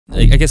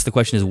I guess the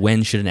question is,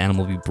 when should an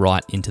animal be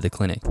brought into the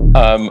clinic?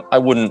 I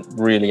wouldn't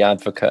really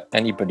advocate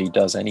anybody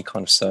does any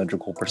kind of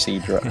surgical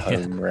procedure at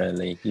home,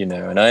 really, you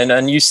know,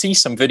 and you see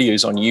some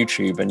videos on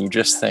YouTube and you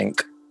just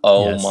think,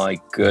 oh my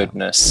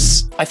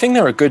goodness. I think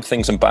there are good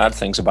things and bad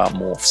things about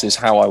morphs is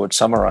how I would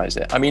summarize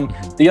it. I mean,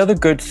 the other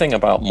good thing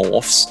about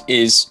morphs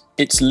is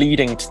it's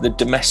leading to the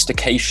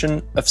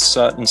domestication of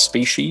certain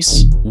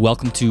species.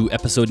 Welcome to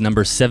episode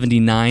number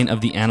 79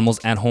 of the Animals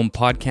at Home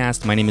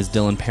podcast. My name is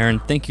Dylan Perrin.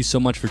 Thank you so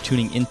much for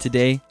tuning in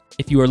today.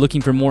 If you are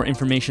looking for more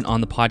information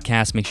on the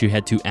podcast, make sure you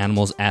head to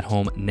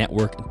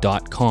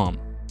animalsathomenetwork.com.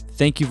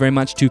 Thank you very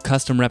much to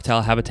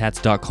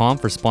CustomReptileHabitats.com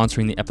for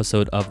sponsoring the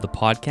episode of the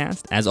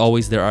podcast. As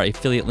always, there are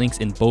affiliate links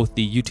in both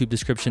the YouTube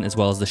description as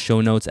well as the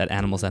show notes at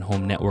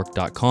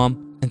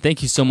animalsathomenetwork.com. And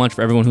thank you so much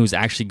for everyone who's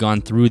actually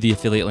gone through the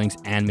affiliate links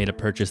and made a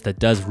purchase. That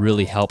does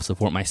really help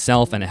support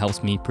myself, and it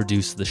helps me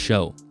produce the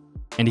show.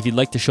 And if you'd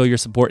like to show your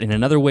support in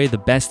another way, the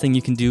best thing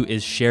you can do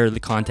is share the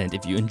content.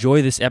 If you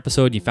enjoy this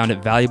episode, you found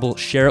it valuable,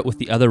 share it with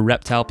the other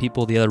reptile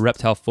people, the other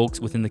reptile folks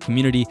within the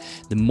community.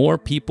 The more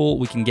people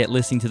we can get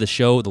listening to the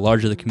show, the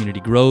larger the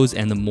community grows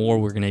and the more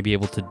we're going to be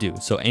able to do.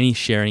 So any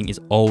sharing is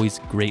always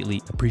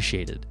greatly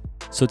appreciated.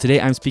 So today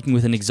I'm speaking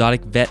with an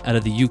exotic vet out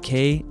of the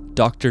UK,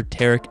 Dr.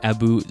 Tariq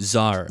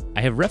Abou-Zahr.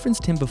 I have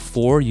referenced him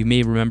before. You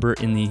may remember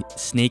in the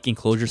snake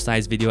enclosure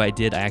size video I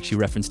did, I actually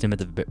referenced him at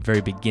the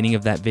very beginning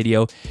of that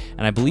video.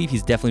 And I believe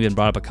he's definitely been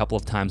brought up a couple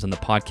of times on the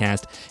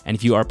podcast. And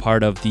if you are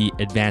part of the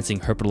Advancing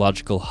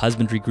Herpetological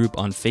Husbandry group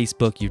on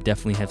Facebook, you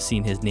definitely have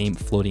seen his name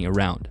floating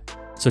around.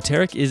 So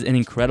Tariq is an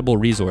incredible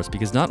resource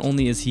because not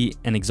only is he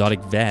an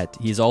exotic vet,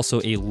 he is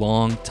also a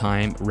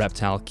long-time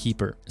reptile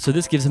keeper. So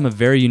this gives him a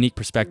very unique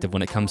perspective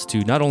when it comes to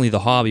not only the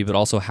hobby, but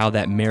also how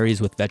that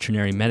marries with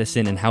veterinary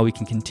medicine and how we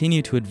can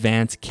continue to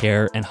advance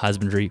care and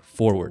husbandry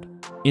forward.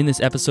 In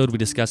this episode, we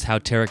discuss how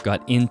Tariq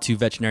got into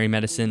veterinary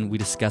medicine. We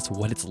discuss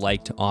what it's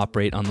like to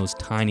operate on those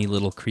tiny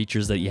little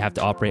creatures that you have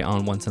to operate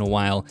on once in a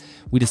while.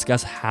 We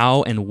discuss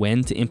how and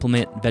when to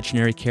implement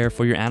veterinary care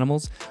for your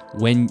animals.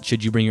 When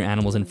should you bring your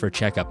animals in for a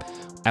checkup?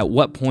 At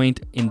what point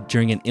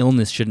during an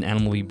illness should an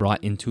animal be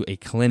brought into a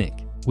clinic?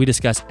 We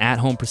discuss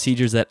at-home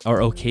procedures that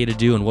are okay to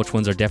do and which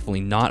ones are definitely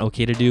not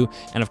okay to do.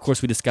 And of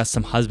course, we discuss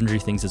some husbandry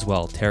things as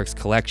well. Tariq's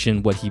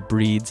collection, what he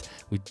breeds.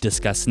 We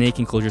discuss snake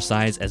enclosure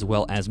size as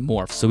well as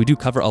morphs. So we do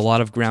cover a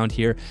lot of ground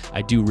here.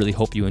 I do really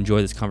hope you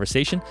enjoy this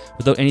conversation.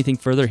 Without anything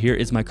further, here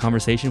is my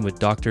conversation with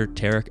Dr.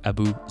 Tariq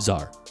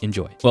Abou-Zahr.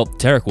 Enjoy. Well,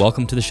 Tariq,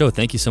 welcome to the show.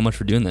 Thank you so much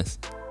for doing this.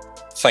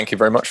 Thank you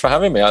very much for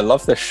having me. I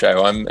love this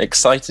show. I'm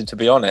excited to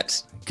be on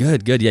it.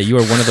 Good. Yeah, you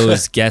are one of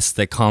those guests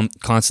that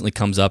constantly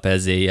comes up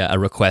as a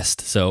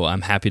request, so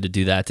I'm happy to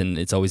do that, and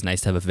it's always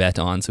nice to have a vet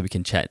on so we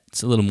can chat.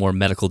 It's a little more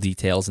medical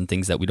details and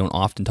things that we don't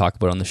often talk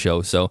about on the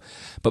show. So,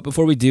 but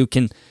before we do,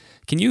 can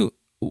you,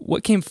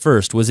 what came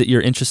first? Was it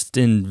your interest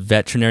in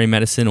veterinary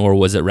medicine or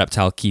was it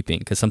reptile keeping?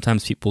 Because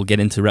sometimes people get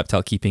into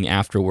reptile keeping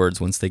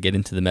afterwards once they get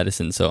into the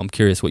medicine, so I'm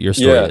curious what your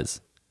story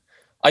is.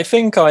 I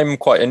think I'm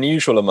quite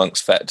unusual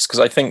amongst vets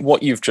because I think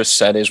what you've just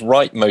said is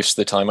right most of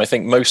the time. I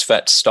think most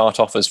vets start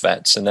off as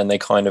vets and then they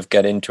kind of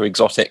get into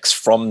exotics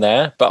from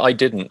there. But I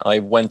didn't. I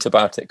went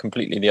about it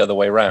completely the other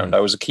way around.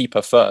 I was a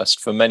keeper first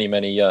for many,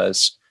 many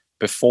years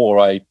before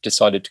I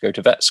decided to go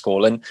to vet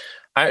school. And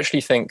I actually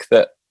think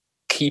that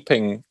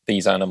keeping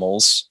these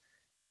animals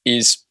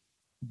is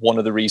one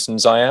of the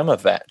reasons I am a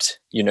vet.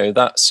 You know,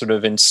 that sort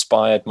of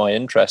inspired my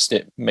interest.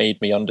 It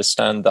made me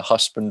understand the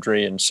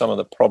husbandry and some of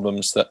the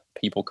problems that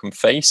people can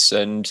face.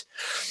 And,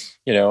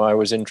 you know, I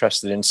was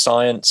interested in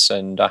science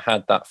and I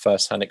had that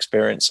firsthand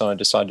experience. So I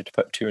decided to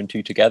put two and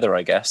two together,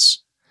 I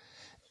guess.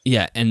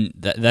 Yeah, and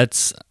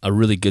that's a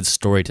really good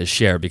story to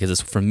share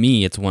because for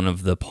me, it's one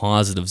of the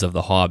positives of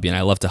the hobby, and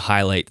I love to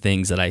highlight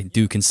things that I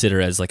do consider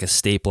as like a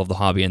staple of the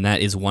hobby, and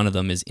that is one of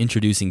them is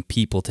introducing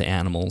people to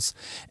animals,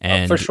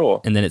 and for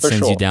sure. And then it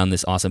sends you down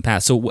this awesome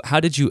path. So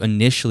how did you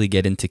initially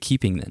get into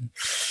keeping then?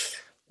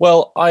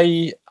 Well,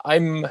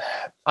 I'm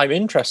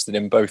interested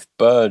in both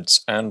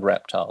birds and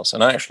reptiles,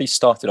 and I actually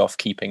started off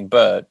keeping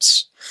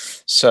birds.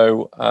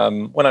 So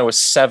when I was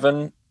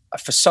 7,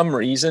 for some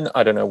reason,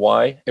 I don't know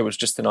why, it was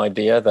just an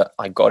idea that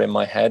I got in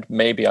my head.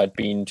 Maybe I'd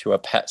been to a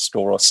pet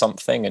store or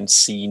something and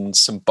seen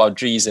some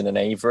budgies in an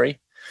aviary.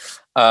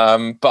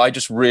 But I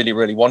just really,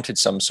 really wanted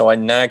some. So I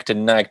nagged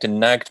and nagged and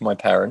nagged my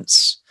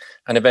parents.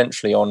 And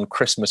eventually on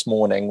Christmas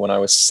morning, when I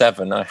was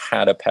 7, I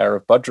had a pair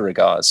of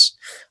budgerigars.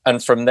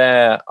 And from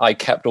there, I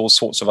kept all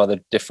sorts of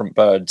other different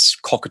birds,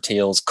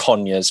 cockatiels,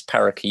 conures,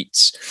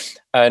 parakeets.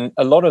 And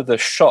a lot of the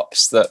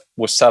shops that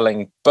were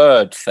selling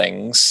bird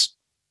things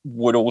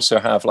would also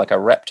have like a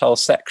reptile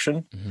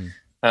section.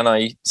 And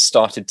I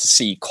started to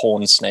see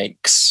corn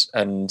snakes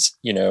and,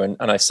 you know, and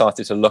I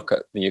started to look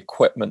at the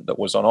equipment that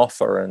was on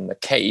offer and the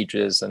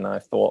cages. And I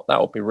thought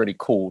that would be really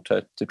cool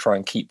to try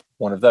and keep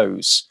one of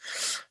those.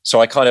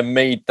 So I kind of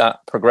made that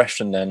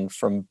progression then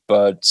from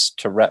birds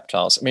to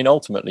reptiles. I mean,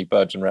 ultimately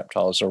birds and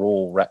reptiles are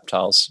all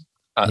reptiles.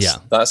 Yeah.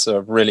 That's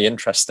a really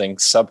interesting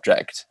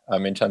subject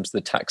in terms of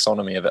the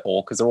taxonomy of it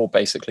all, because they're all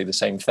basically the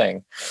same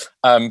thing.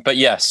 But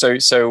yeah,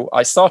 so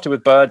I started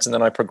with birds and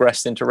then I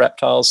progressed into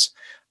reptiles.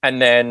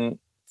 And then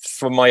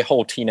for my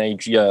whole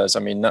teenage years, I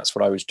mean, that's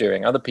what I was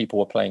doing. Other people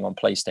were playing on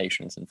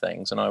PlayStations and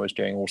things, and I was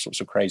doing all sorts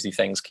of crazy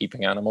things,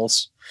 keeping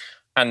animals.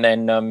 And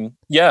then, and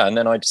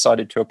then I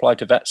decided to apply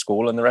to vet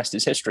school, and the rest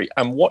is history.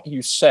 And what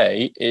you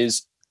say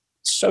is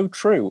so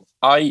true.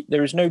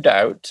 There is no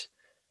doubt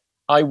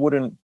I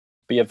wouldn't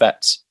be a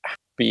vet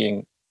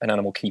being an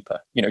animal keeper.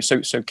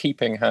 So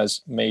keeping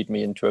has made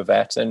me into a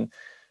vet, and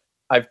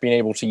I've been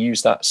able to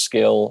use that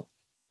skill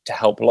to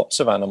help lots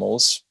of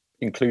animals,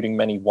 including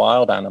many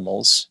wild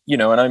animals.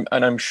 And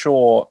I'm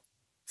sure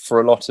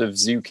for a lot of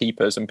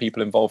zookeepers and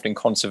people involved in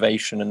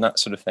conservation and that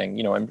sort of thing,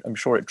 I'm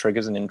sure it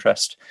triggers an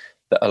interest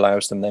that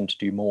allows them then to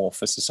do more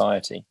for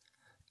society.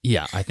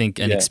 Yeah, I think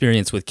an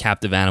experience with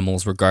captive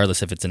animals,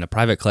 regardless if it's in a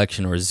private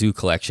collection or a zoo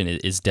collection,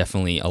 is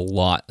definitely a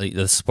lot, like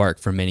the spark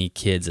for many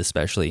kids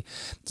especially.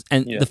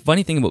 And the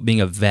funny thing about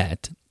being a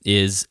vet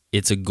is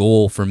it's a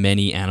goal for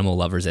many animal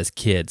lovers as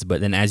kids,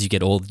 but then as you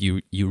get old,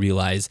 you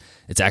realize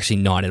it's actually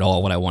not at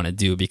all what I want to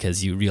do,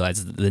 because you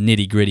realize the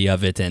nitty gritty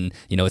of it, and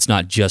it's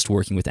not just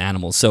working with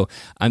animals. So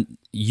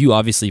you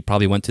obviously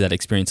probably went through that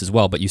experience as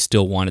well, but you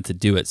still wanted to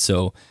do it.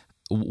 So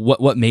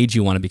what made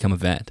you want to become a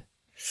vet?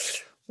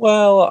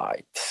 Well,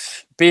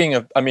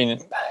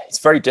 it's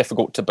very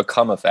difficult to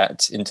become a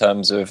vet in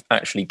terms of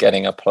actually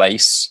getting a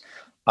place.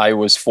 I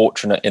was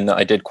fortunate in that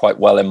I did quite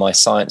well in my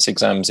science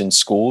exams in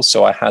school,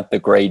 so I had the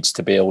grades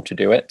to be able to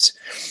do it.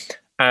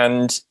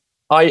 And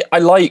I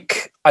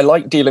like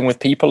dealing with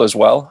people as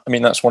well. I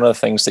mean, that's one of the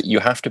things that you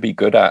have to be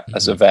good at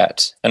as a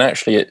vet. And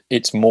actually,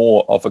 it's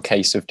more of a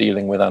case of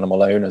dealing with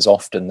animal owners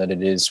often than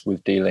it is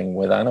with dealing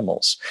with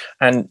animals.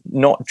 And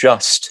not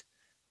just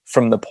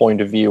from the point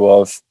of view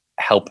of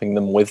helping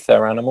them with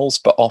their animals,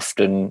 but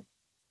often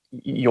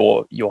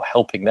you're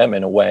helping them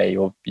in a way.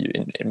 Or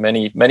in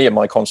many of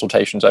my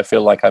consultations, I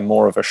feel like I'm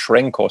more of a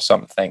shrink or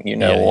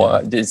something,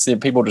 or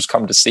people just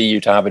come to see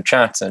you to have a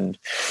chat. And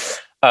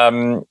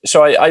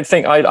so I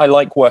think I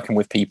like working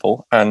with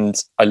people,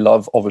 and I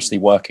love obviously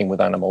working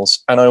with animals.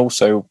 And I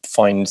also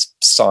find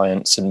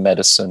science and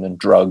medicine and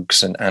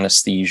drugs and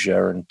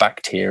anesthesia and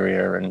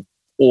bacteria and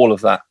all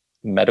of that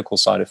medical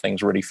side of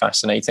things really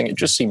fascinating. It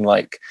just seemed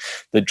like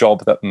the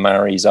job that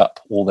marries up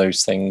all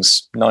those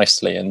things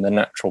nicely, and the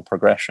natural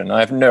progression.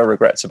 I have no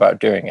regrets about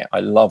doing it. I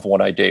love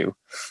what I do.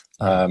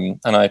 And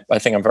I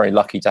think I'm very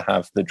lucky to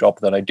have the job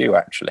that I do,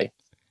 actually.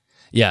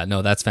 Yeah,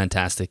 no, that's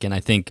fantastic. And I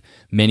think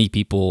many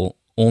people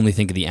only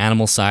think of the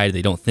animal side.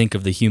 They don't think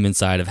of the human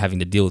side of having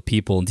to deal with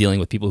people and dealing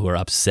with people who are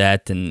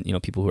upset, and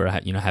people who are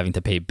having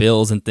to pay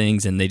bills and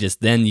things. And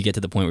then you get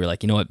to the point where you're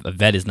like, what, a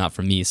vet is not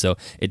for me. So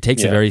it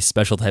takes a very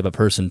special type of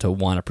person to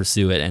want to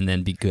pursue it and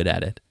then be good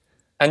at it.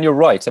 And you're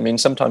right. I mean,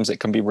 sometimes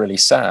it can be really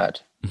sad,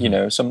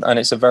 and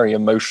it's a very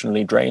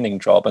emotionally draining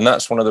job. And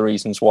that's one of the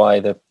reasons why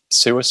the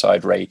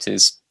suicide rate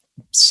is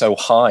so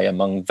high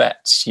among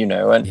vets,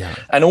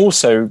 and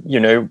also,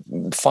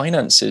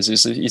 finances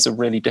is a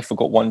really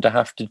difficult one to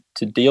have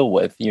to deal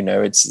with.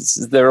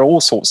 There are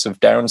all sorts of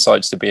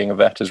downsides to being a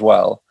vet as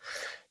well.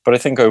 But I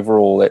think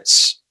overall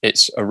it's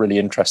a really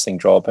interesting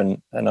job,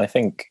 and I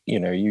think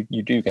you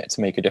do get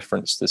to make a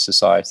difference to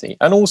society.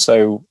 And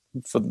also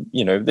for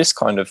this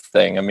kind of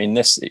thing, I mean,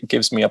 it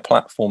gives me a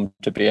platform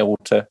to be able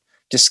to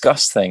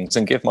discuss things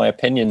and give my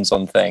opinions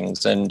on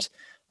things, and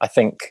I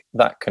think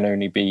that can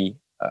only be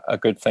a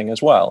good thing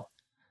as well.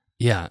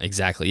 Yeah,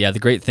 exactly. Yeah, the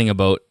great thing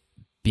about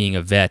being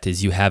a vet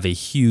is you have a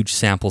huge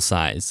sample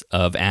size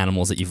of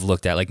animals that you've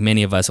looked at. Like,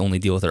 many of us only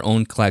deal with our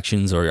own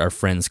collections or our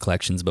friends'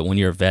 collections, but when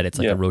you're a vet, it's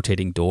like a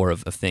rotating door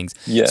of things.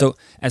 Yeah. So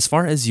as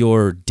far as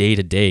your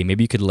day-to-day,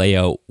 maybe you could lay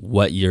out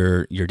what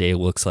your day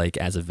looks like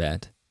as a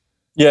vet.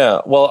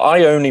 Yeah, well,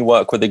 I only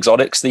work with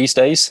exotics these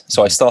days.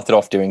 So I started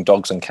off doing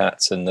dogs and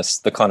cats and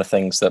the kind of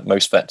things that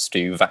most vets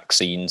do,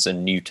 vaccines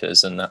and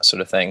neuters and that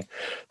sort of thing.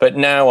 But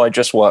now I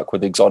just work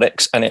with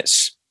exotics, and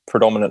it's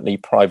predominantly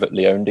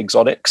privately owned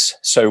exotics.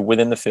 So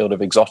within the field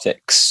of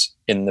exotics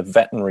in the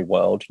veterinary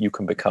world, you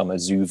can become a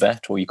zoo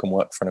vet, or you can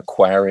work for an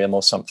aquarium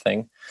or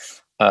something,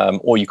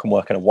 or you can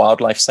work in a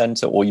wildlife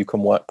center, or you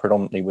can work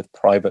predominantly with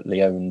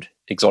privately owned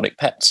exotic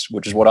pets,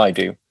 which is what I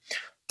do.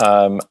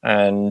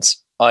 And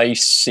I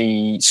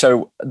see,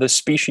 so the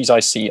species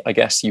I see, I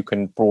guess you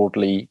can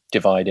broadly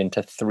divide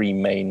into three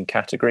main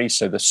categories.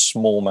 So the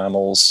small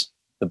mammals,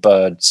 the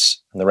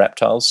birds, and the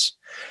reptiles.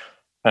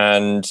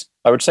 And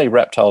I would say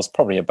reptiles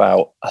probably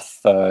about a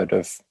third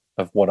of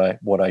what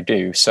I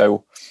do.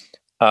 So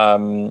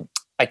I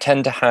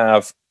tend to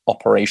have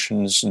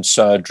operations and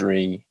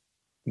surgery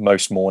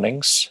most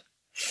mornings.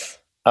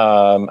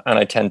 And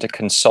I tend to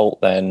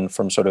consult then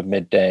from sort of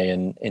midday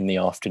and in the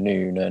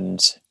afternoon.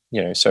 And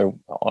so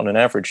on an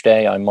average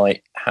day, I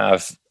might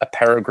have a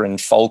peregrine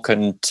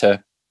falcon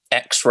to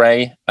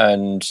X-ray,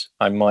 and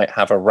I might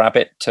have a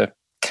rabbit to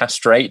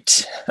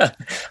castrate,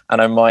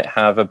 and I might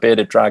have a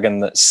bearded dragon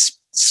that's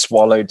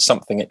swallowed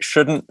something it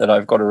shouldn't that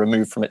I've got to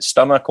remove from its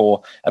stomach,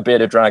 or a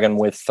bearded dragon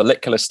with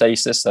follicular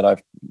stasis that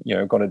I've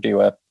got to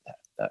do a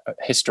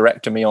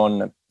hysterectomy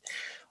on.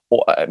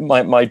 Or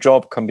my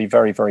job can be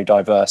very, very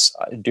diverse.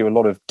 I do a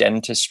lot of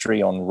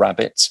dentistry on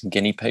rabbits,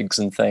 guinea pigs,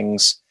 and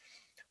things.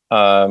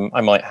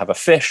 I might have a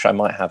fish, I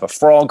might have a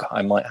frog,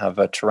 I might have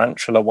a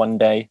tarantula one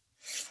day.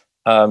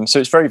 So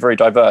it's very, very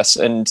diverse.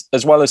 And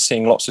as well as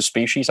seeing lots of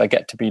species, I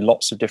get to be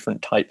lots of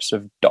different types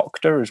of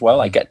doctor as well.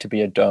 I get to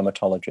be a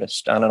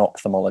dermatologist and an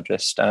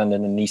ophthalmologist and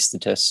an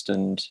anesthetist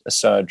and a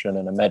surgeon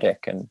and a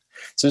medic. And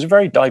so it's a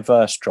very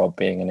diverse job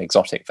being an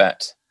exotic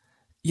vet.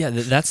 Yeah,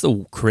 that's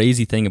the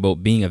crazy thing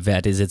about being a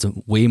vet, is it's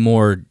way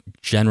more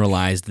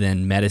generalized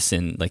than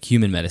medicine, like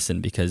human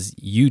medicine, because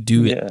you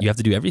have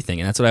to do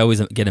everything. And that's what I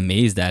always get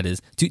amazed at is,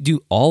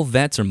 do all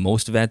vets or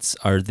most vets,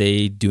 are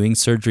they doing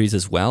surgeries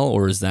as well?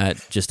 Or is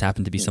that just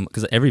happen to be some,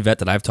 because every vet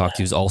that I've talked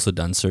to has also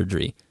done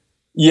surgery.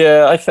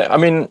 Yeah, I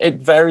mean, it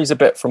varies a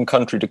bit from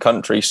country to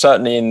country.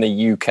 Certainly in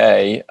the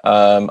UK,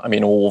 I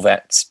mean, all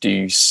vets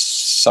do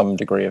some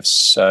degree of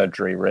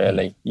surgery,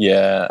 really.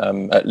 Yeah,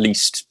 at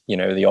least,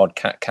 the odd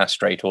cat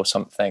castrate or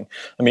something.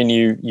 I mean,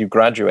 you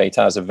graduate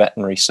as a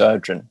veterinary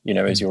surgeon,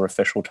 as your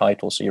official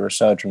title. So you're a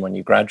surgeon when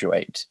you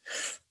graduate.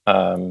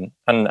 And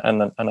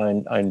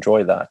I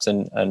enjoy that.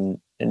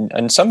 And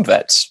some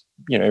vets,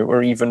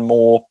 are even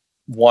more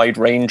wide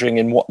ranging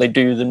in what they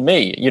do than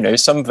me.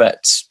 Some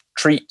vets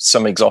treat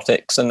some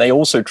exotics, and they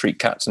also treat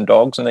cats and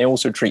dogs, and they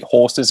also treat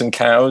horses and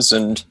cows.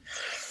 And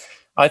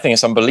I think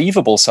it's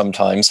unbelievable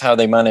sometimes how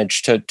they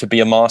manage to be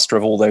a master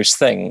of all those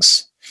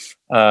things.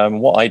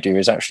 What I do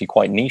is actually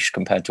quite niche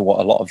compared to what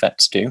a lot of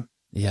vets do.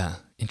 Yeah,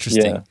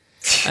 interesting. Yeah.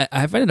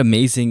 I find it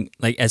amazing,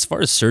 like as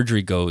far as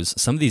surgery goes,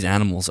 some of these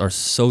animals are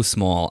so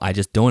small, I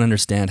just don't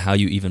understand how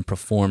you even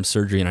perform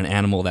surgery on an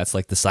animal that's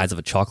like the size of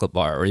a chocolate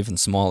bar or even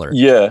smaller.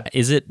 Yeah.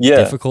 Is it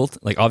difficult?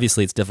 Like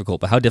obviously it's difficult,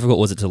 but how difficult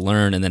was it to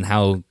learn, and then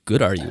how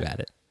good are you at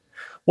it?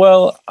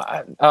 Well,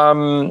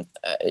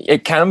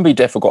 it can be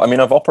difficult. I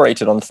mean, I've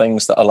operated on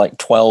things that are like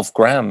 12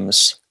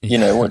 grams,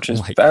 which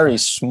is very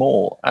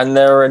small. And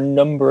there are a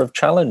number of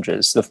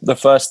challenges. The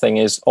first thing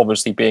is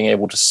obviously being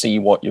able to see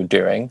what you're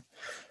doing.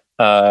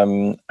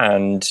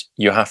 And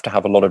you have to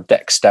have a lot of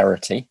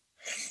dexterity.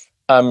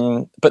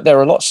 But there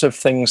are lots of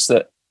things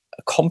that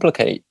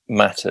complicate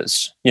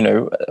matters,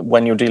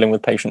 when you're dealing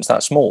with patients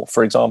that small.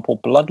 For example,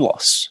 blood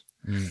loss.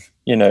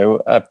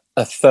 A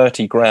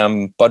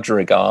 30-gram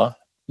budgerigar,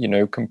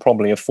 can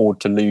probably afford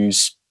to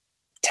lose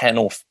 10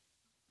 or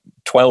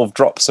 12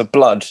 drops of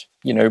blood,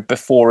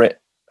 before it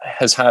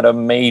has had a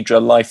major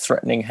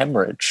life-threatening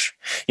hemorrhage,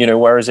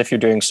 whereas if you're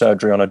doing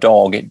surgery on a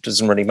dog, it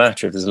doesn't really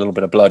matter if there's a little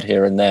bit of blood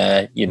here and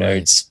there,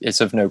 right.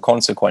 It's of no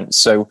consequence.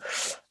 So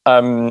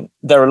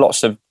there are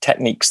lots of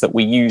techniques that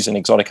we use in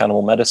exotic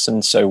animal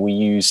medicine. So we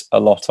use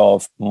a lot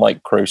of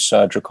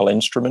microsurgical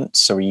instruments.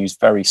 So we use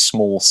very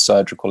small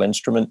surgical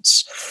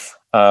instruments.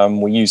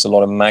 We use a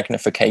lot of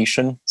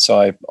magnification.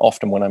 So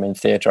often when I'm in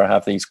theater, I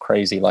have these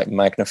crazy like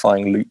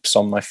magnifying loops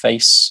on my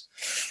face.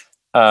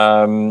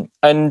 And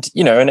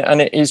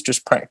it is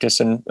just practice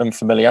and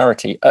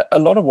familiarity. A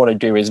lot of what I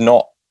do is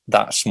not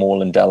that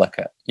small and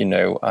delicate,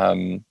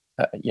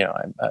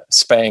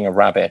 spaying a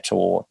rabbit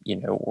or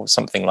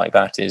something like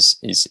that is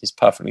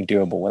perfectly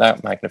doable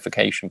without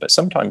magnification. But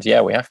sometimes,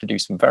 we have to do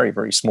some very,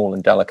 very small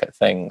and delicate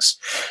things.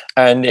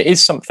 And it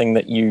is something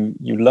that you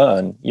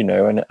learn,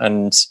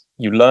 and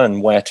you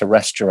learn where to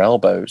rest your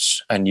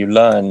elbows, and you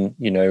learn,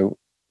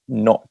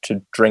 not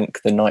to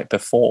drink the night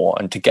before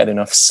and to get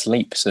enough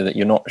sleep so that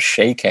you're not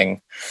shaking.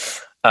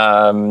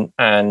 And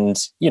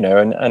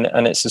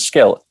it's a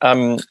skill.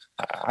 I'm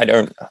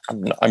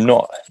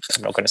not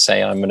going to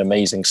say I'm an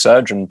amazing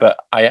surgeon,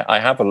 but I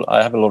have a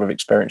lot of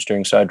experience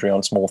doing surgery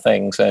on small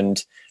things,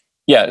 and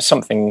it's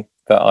something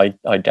that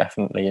I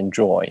definitely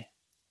enjoy.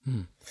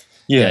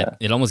 Yeah,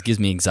 it almost gives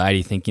me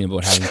anxiety thinking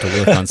about having to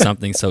work on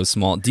something so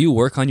small. Do you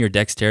work on your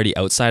dexterity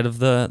outside of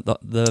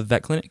the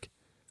vet clinic?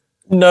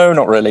 No,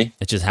 not really.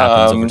 It just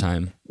happens over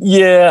time.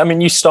 Yeah, I mean,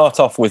 you start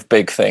off with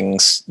big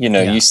things,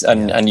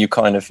 and you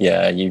kind of,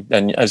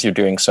 and as you're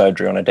doing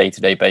surgery on a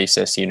day-to-day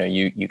basis,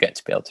 you get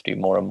to be able to do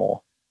more and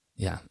more.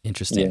 Yeah,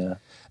 interesting. Yeah.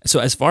 So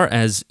as far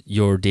as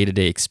your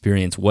day-to-day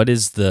experience,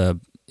 is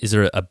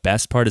there a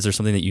best part? Is there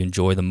something that you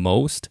enjoy the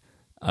most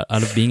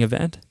out of being a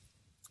vet?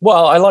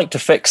 Well, I like to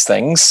fix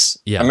things.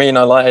 Yeah. I mean,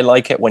 I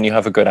like it when you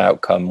have a good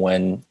outcome,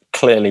 when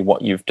clearly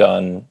what you've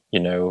done,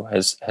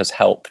 has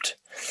helped.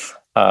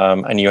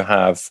 And you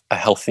have a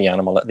healthy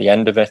animal at the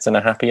end of it and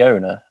a happy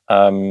owner.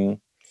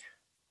 And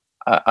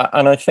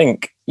I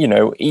think,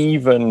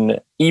 even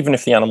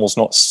if the animal's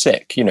not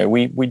sick,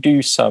 we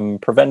do some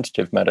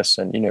preventative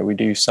medicine, we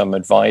do some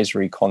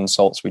advisory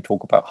consults, we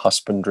talk about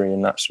husbandry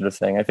and that sort of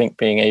thing. I think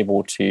being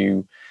able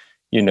to,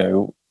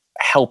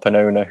 help an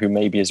owner who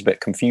maybe is a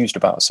bit confused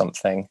about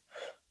something,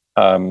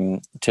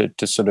 to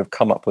sort of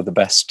come up with the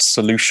best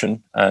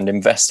solution and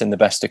invest in the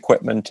best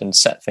equipment and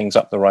set things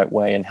up the right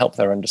way and help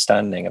their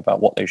understanding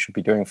about what they should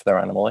be doing for their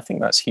animal. I think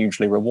that's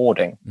hugely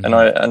rewarding.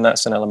 Mm-hmm. And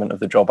that's an element of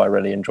the job I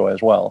really enjoy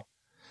as well.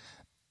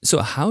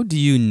 So how do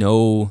you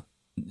know?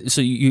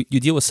 So you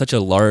deal with such a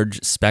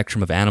large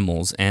spectrum of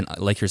animals, and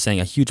like you're saying,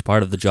 a huge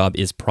part of the job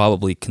is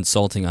probably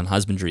consulting on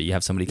husbandry. You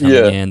have somebody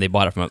coming in, they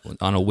bought it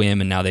on a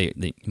whim, and now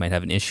they might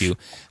have an issue.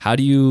 How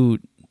do you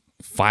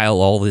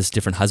file all this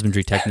different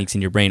husbandry techniques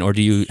in your brain, or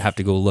do you have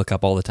to go look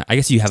up all the time? I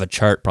guess you have a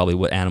chart probably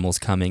what animals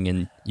coming,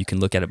 and you can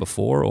look at it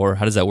before, or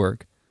how does that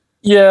work?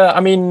 Yeah, I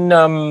mean,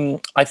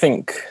 I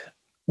think,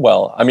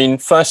 well, I mean,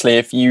 firstly,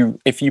 if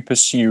you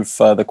pursue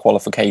further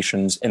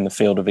qualifications in the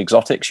field of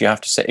exotics, you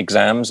have to sit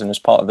exams, and as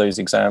part of those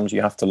exams,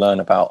 you have to learn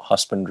about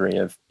husbandry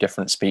of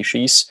different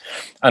species.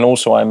 And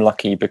also, I'm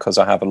lucky because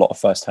I have a lot of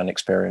first-hand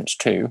experience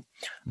too.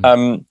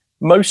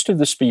 Most of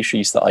the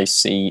species that I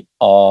see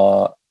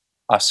are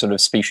sort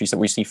of species that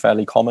we see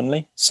fairly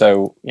commonly.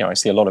 So, I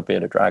see a lot of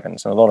bearded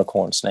dragons and a lot of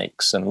corn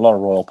snakes and a lot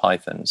of royal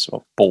pythons,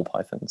 or ball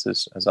pythons,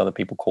 as other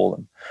people call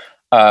them.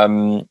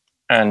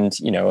 And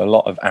a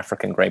lot of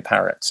African grey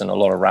parrots and a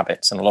lot of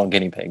rabbits and a lot of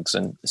guinea pigs.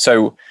 And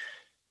so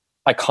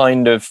I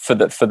kind of, for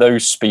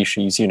those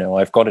species,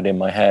 I've got it in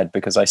my head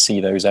because I see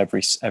those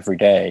every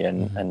day,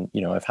 and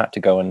I've had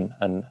to go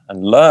and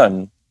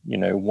learn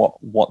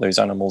what those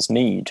animals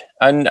need.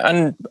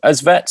 And as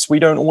vets, we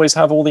don't always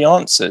have all the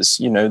answers.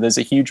 There's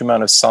a huge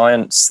amount of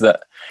science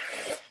that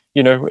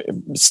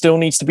still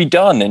needs to be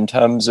done in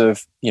terms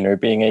of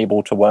being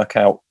able to work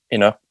out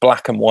in a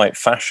black and white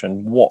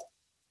fashion what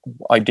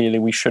ideally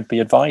we should be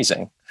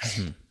advising.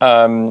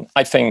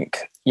 I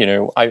think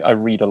I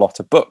read a lot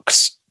of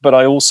books, but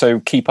I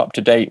also keep up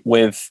to date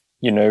with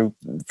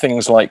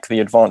things like the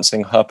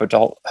Advancing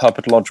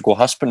Herpetological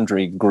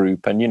Husbandry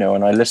group,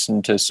 and I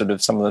listen to sort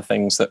of some of the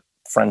things that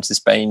Francis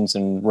Baines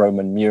and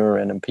Roman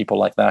Murin and people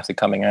like that are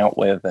coming out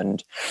with,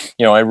 and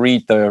I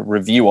read the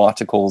review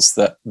articles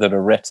that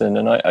are written,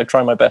 and I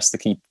try my best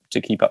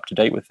to keep up to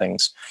date with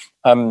things.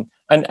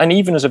 And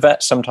even as a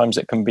vet, sometimes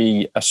it can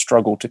be a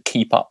struggle to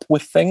keep up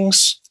with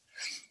things.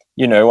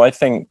 I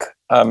think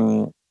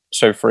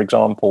so. For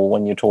example,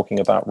 when you're talking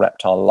about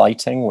reptile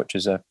lighting, which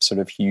is a sort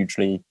of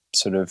hugely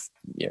sort of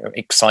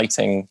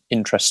exciting,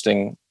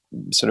 interesting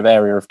sort of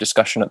area of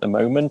discussion at the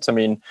moment. I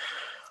mean,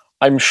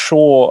 I'm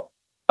sure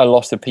a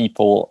lot of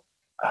people,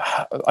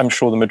 I'm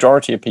sure the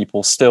majority of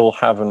people still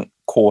haven't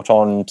caught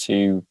on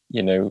to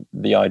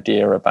the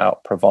idea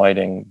about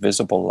providing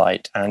visible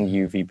light and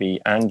UVB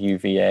and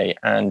UVA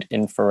and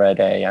infrared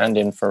A and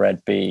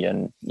infrared B,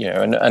 and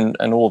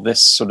and all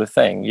this sort of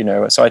thing.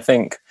 So I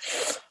think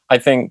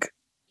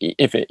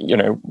if it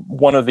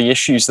one of the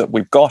issues that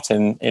we've got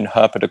in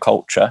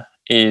herpetoculture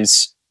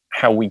is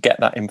how we get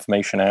that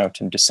information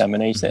out and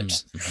disseminate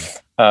it.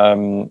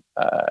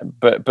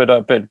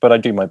 But I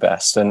do my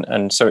best,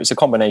 and so it's a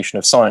combination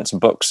of science and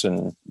books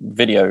and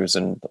videos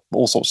and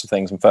all sorts of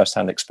things and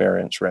first-hand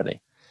experience, really.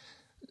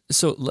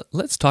 So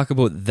let's talk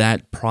about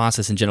that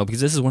process in general,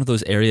 because this is one of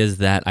those areas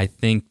that I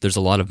think there's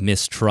a lot of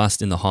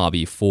mistrust in the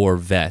hobby for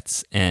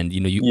vets, and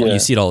you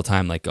see it all the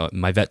time. Like,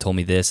 my vet told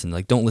me this, and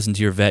like, don't listen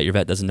to your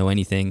vet doesn't know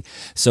anything.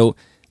 So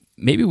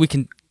maybe we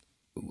can.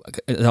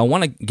 I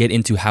want to get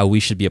into how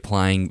we should be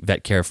applying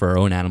vet care for our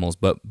own animals,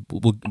 but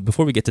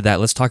before we get to that,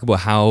 let's talk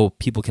about how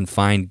people can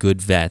find good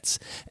vets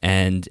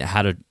and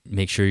how to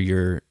make sure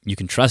you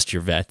can trust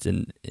your vet.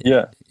 And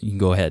you can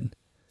go ahead.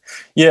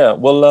 Yeah,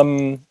 well, I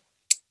mean,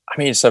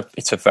 it's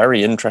a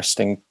very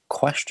interesting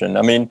question.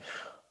 I mean,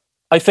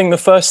 I think the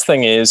first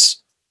thing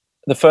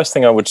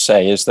I would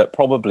say is that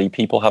probably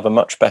people have a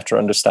much better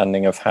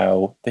understanding of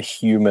how the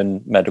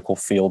human medical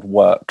field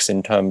works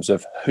in terms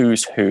of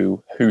who's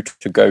who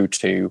to go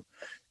to,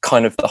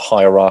 kind of the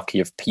hierarchy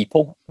of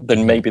people,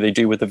 than maybe they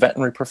do with the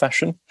veterinary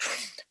profession.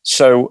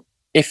 So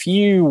if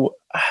you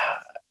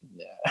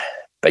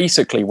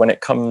basically, when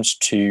it comes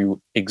to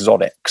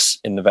exotics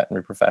in the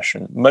veterinary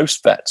profession,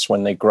 most vets,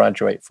 when they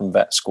graduate from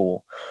vet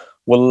school,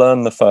 will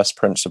learn the first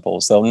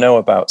principles. They'll know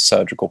about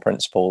surgical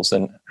principles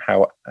and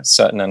how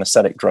certain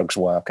anesthetic drugs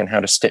work and how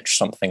to stitch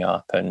something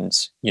up, and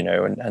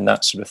and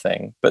that sort of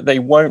thing. But they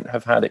won't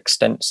have had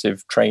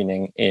extensive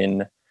training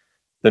in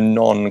the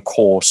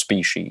non-core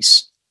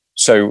species.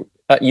 So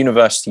at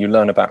university, you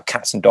learn about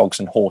cats and dogs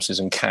and horses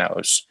and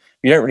cows.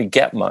 You don't really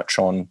get much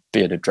on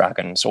bearded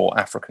dragons or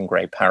African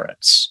grey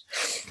parrots.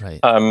 Right.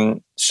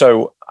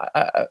 So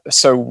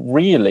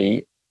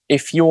really,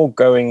 if you're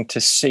going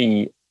to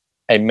see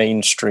a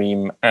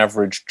mainstream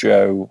average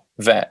Joe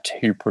vet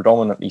who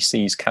predominantly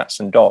sees cats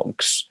and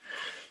dogs,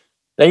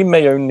 they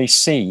may only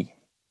see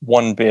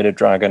one bearded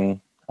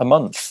dragon a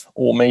month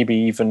or maybe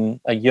even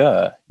a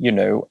year,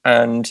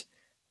 and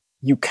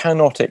you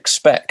cannot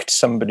expect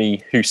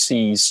somebody who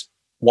sees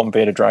one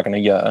bearded dragon a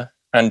year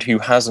and who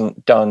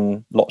hasn't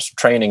done lots of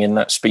training in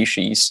that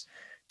species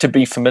to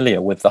be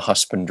familiar with the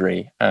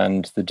husbandry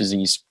and the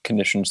disease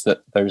conditions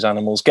that those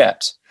animals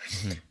get.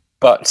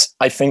 But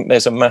I think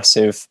there's a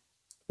massive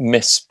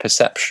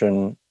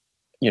misperception,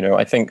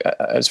 I think,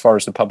 as far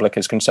as the public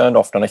is concerned.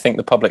 Often I think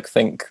the public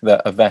think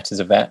that a vet is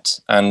a vet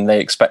and they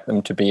expect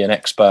them to be an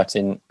expert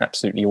in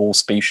absolutely all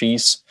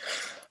species,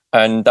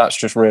 and that's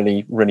just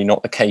really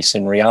not the case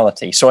in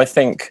reality. So I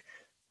think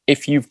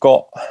if you've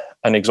got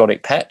an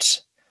exotic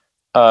pet,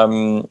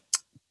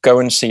 go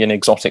and see an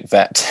exotic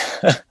vet.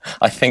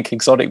 I think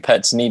exotic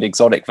pets need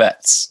exotic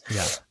vets.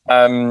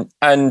 Yeah.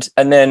 And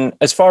then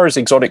as far as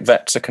exotic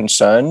vets are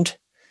concerned,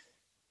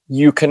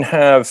 you can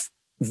have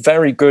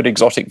very good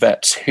exotic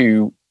vets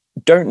who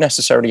don't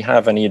necessarily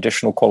have any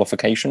additional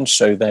qualifications.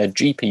 So they're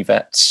GP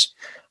vets,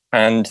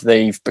 and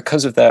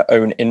because of their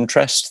own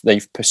interest,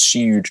 they've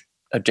pursued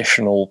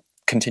additional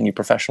continued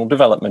professional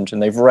development,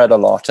 and they've read a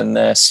lot, and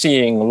they're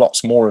seeing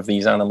lots more of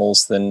these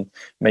animals than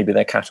maybe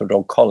their cat or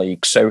dog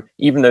colleagues. So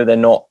even though they're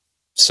not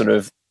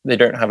they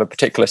don't have a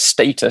particular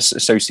status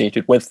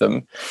associated with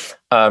them,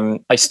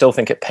 I still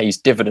think it pays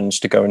dividends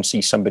to go and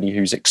see somebody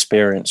who's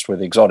experienced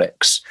with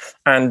exotics.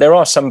 And there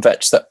are some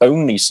vets that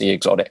only see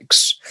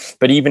exotics,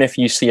 but even if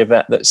you see a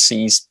vet that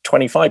sees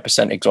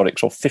 25%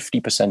 exotics or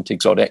 50%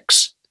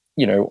 exotics,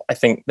 I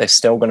think they're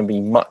still going to be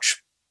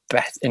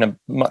in a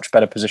much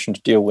better position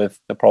to deal with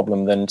the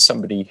problem than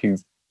somebody who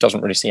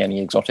doesn't really see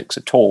any exotics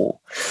at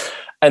all.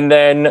 And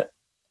then,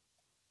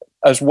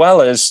 as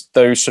well as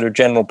those sort of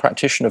general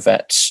practitioner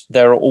vets,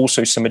 there are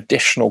also some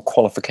additional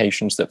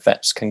qualifications that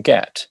vets can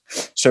get.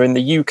 So in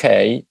the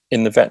UK,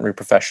 in the veterinary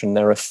profession,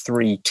 there are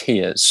 3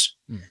 tiers.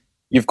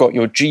 You've got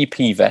your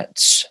GP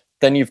vets,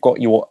 then you've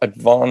got your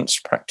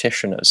advanced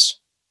practitioners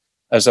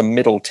as a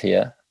middle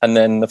tier, and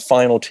then the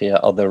final tier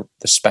are the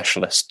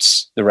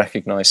specialists, the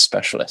recognized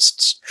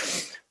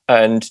specialists.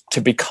 And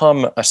to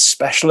become a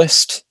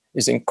specialist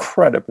is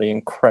incredibly,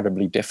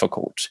 incredibly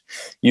difficult.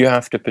 You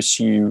have to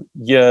pursue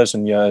years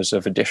and years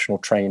of additional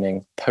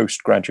training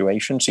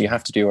post-graduation. So you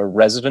have to do a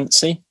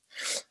residency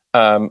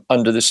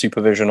under the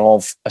supervision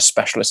of a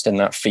specialist in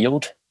that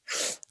field.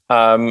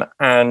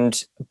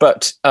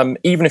 But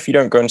even if you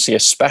don't go and see a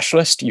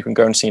specialist, you can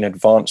go and see an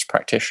advanced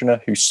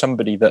practitioner who's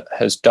somebody that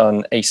has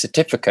done a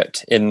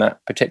certificate in that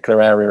particular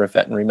area of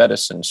veterinary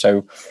medicine.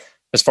 So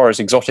as far as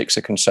exotics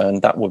are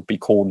concerned, that would be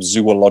called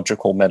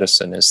zoological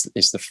medicine is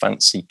the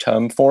fancy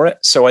term for it.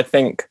 So I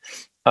think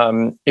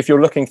if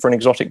you're looking for an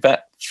exotic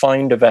vet,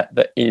 find a vet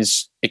that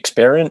is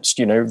experienced,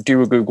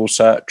 do a Google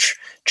search,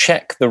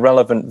 check the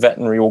relevant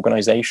veterinary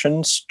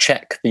organizations,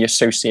 check the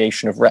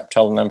Association of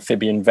Reptile and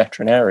Amphibian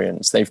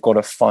Veterinarians. They've got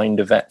a find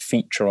a vet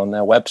feature on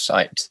their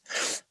website,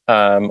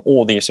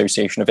 or the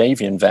Association of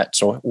Avian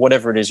Vets, or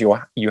whatever it is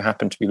you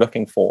happen to be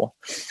looking for.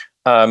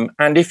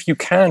 And if you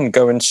can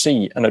go and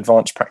see an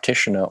advanced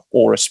practitioner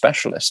or a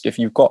specialist, if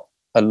you've got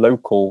a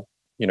local,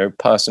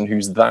 person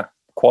who's that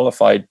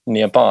qualified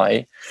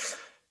nearby,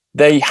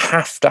 they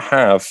have to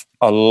have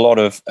a lot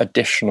of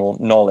additional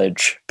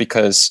knowledge,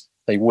 because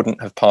they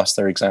wouldn't have passed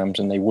their exams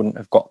and they wouldn't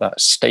have got that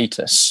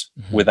status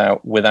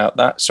without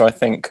that. So I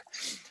think,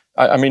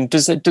 I mean,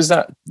 does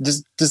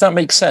that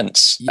make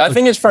sense? I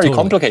think it's very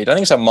complicated. I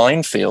think it's a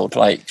minefield,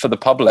 for the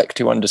public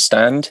to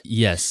understand.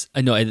 Yes,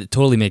 I know it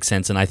totally makes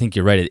sense, and I think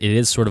you're right. It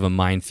is sort of a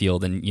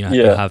minefield, and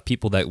you'll have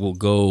people that will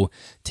go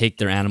take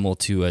their animal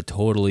to a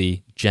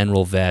totally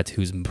general vet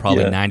who's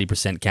probably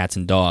 90% cats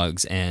and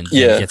dogs, and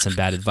get some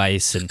bad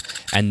advice,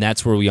 and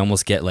that's where we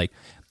almost get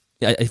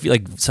I feel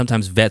like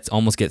sometimes vets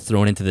almost get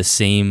thrown into the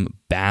same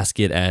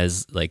basket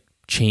as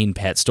chain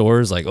pet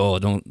stores,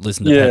 don't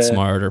listen to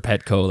PetSmart or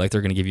Petco,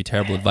 they're going to give you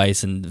terrible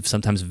advice, and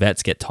sometimes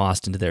vets get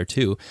tossed into there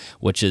too,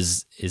 which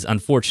is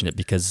unfortunate,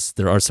 because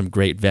there are some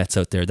great vets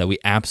out there that we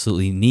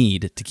absolutely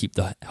need to keep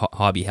the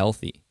hobby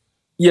healthy.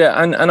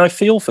 Yeah, and I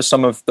feel for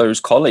some of those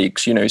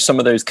colleagues, some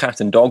of those cat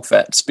and dog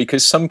vets,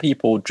 because some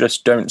people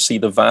just don't see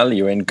the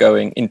value in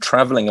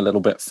traveling a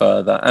little bit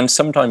further. And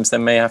sometimes they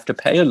may have to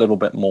pay a little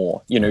bit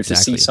more, to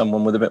see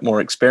someone with a bit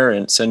more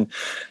experience. And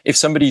if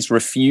somebody's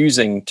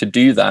refusing to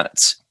do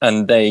that,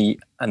 and they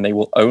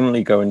will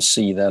only go and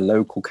see their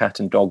local cat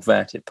and dog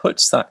vet, it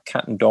puts that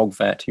cat and dog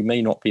vet, who may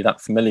not be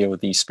that familiar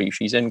with these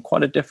species, in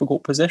quite a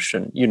difficult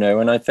position,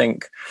 and I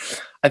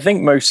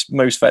think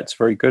most vets are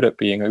very good at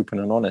being open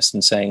and honest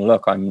and saying,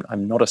 look, I'm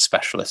not a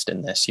specialist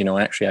in this,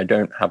 actually I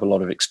don't have a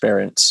lot of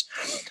experience.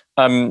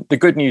 The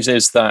good news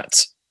is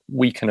that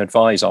we can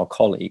advise our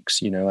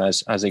colleagues,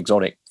 as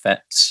exotic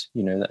vets,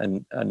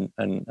 and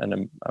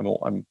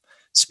I'm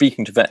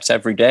speaking to vets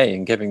every day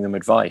and giving them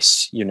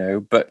advice,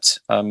 but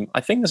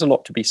I think there's a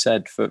lot to be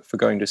said for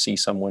going to see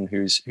someone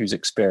who's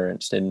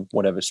experienced in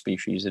whatever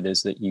species it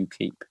is that you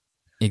keep.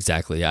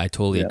 Exactly. Yeah, I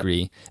totally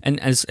agree. And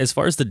as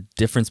far as the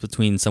difference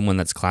between someone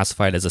that's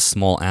classified as a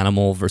small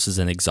animal versus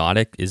an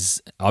exotic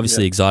is,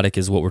 obviously exotic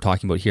is what we're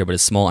talking about here, but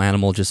is small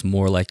animal just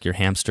more like your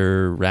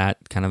hamster, rat,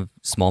 kind of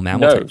small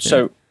mammal type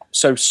thing?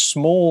 So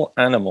small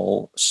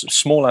animal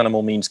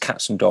means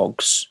cats and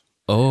dogs.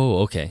 Oh,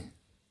 okay.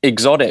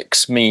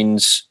 Exotics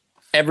means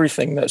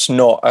everything that's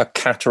not a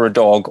cat or a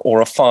dog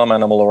or a farm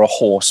animal or a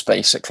horse,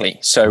 basically.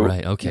 So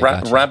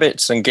gotcha.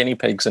 Rabbits and guinea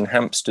pigs and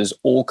hamsters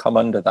all come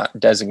under that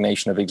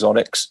designation of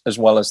exotics, as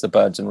well as the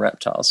birds and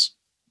reptiles.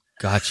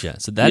 Gotcha.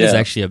 So that is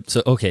actually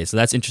so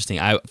that's interesting.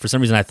 For some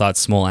reason I thought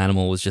small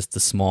animal was just the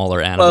smaller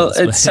animals.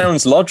 Well, it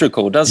sounds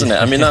logical, doesn't it?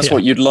 I mean, that's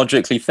what you'd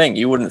logically think.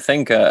 You wouldn't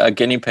think a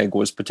guinea pig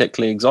was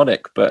particularly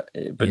exotic, but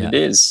it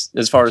is,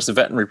 as far as the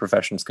veterinary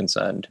profession is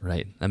concerned.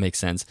 Right. That makes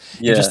sense.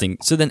 Interesting.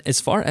 So then, as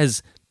far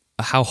as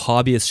how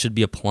hobbyists should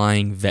be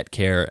applying vet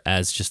care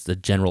as just a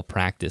general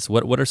practice.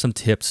 What are some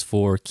tips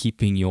for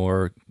keeping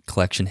your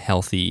collection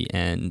healthy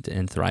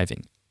and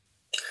thriving?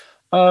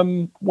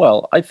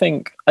 Well, I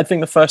think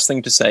the first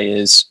thing to say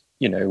is,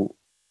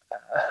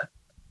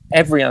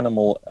 every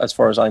animal, as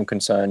far as I'm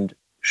concerned,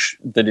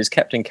 that is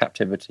kept in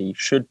captivity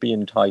should be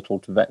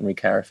entitled to veterinary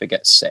care if it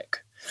gets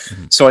sick.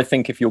 Mm-hmm. So I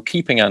think if you're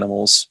keeping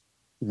animals,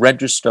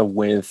 register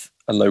with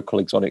a local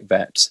exotic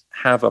vet,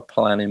 have a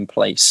plan in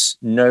place,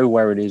 know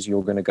where it is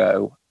you're going to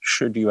go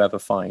should you ever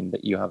find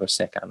that you have a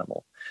sick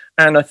animal.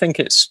 And I think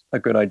it's a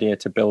good idea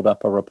to build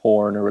up a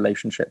rapport and a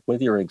relationship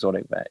with your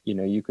exotic vet.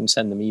 You can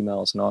send them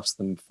emails and ask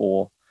them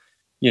for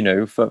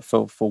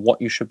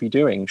what you should be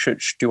doing.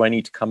 Do I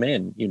need to come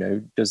in?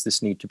 Does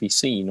this need to be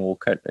seen? Or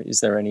is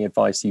there any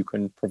advice you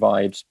can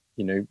provide,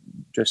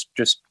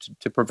 just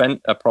to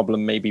prevent a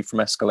problem maybe from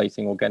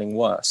escalating or getting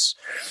worse?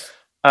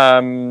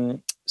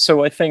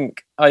 So I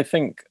think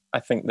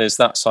there's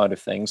that side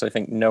of things. I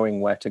think knowing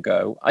where to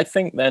go. I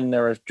think then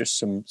there are just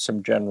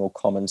some general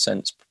common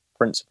sense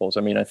principles.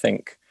 I mean, I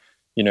think,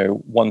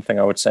 one thing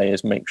I would say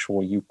is make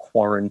sure you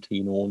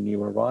quarantine all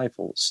new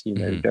arrivals.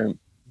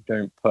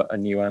 Don't put a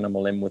new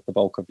animal in with the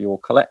bulk of your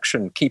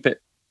collection. Keep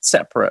it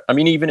separate. I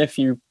mean, even if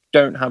you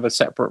don't have a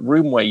separate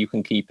room where you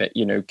can keep it,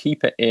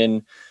 keep it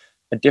in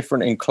a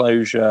different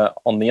enclosure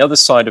on the other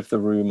side of the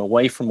room,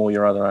 away from all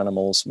your other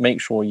animals.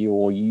 Make sure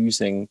you're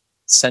using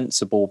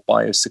sensible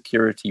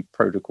biosecurity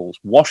protocols.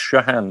 Wash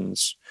your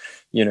hands,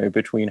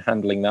 between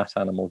handling that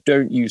animal.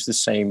 Don't use the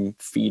same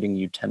feeding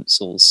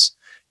utensils.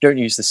 Don't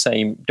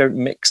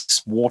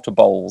mix water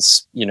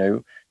bowls.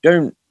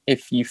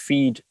 If you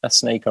feed a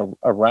snake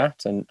a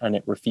rat and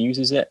it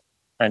refuses it,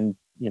 and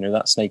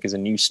that snake is a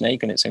new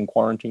snake and it's in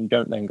quarantine,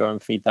 don't then go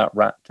and feed that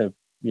rat to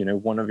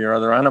one of your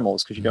other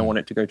animals, because you don't want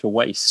it to go to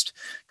waste,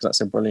 because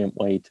that's a brilliant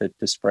way to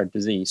spread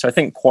disease. So I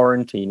think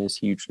quarantine is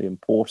hugely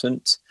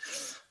important.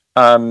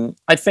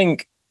 I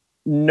think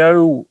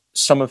know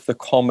some of the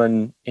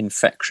common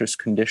infectious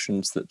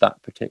conditions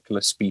that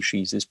particular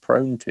species is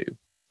prone to.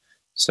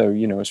 So,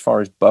 as far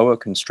as boa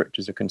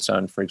constrictors are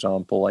concerned, for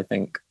example, I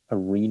think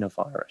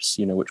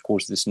arenavirus, which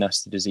causes this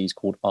nasty disease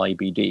called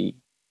IBD,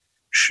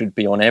 should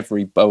be on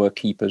every boa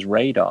keeper's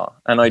radar.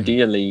 And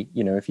ideally,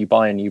 if you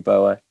buy a new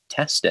boa,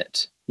 test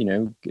it,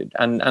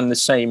 and the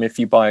same if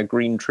you buy a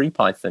green tree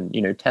python,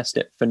 test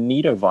it for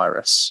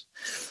nidovirus,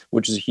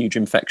 which is a huge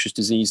infectious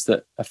disease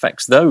that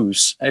affects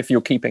those. If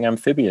you're keeping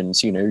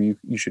amphibians, you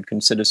should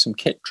consider some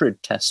chytrid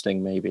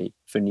testing maybe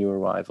for new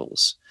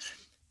arrivals.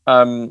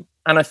 And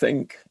I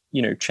think,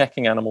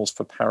 checking animals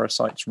for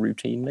parasites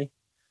routinely.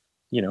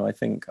 I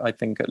think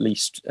at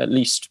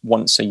least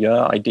once a year,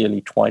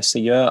 ideally twice a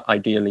year,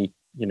 ideally,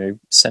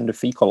 send a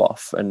fecal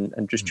off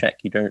and just check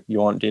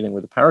you aren't dealing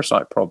with a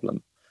parasite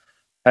problem.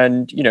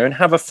 And, and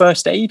have a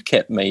first aid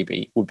kit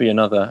maybe would be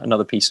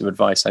another piece of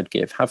advice I'd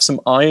give. Have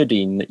some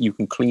iodine that you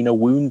can clean a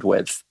wound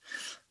with,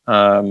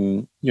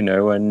 and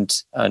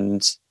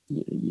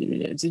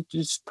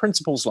just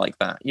principles like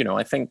that.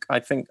 I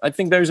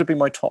think those would be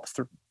my top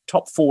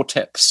 4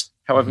 tips,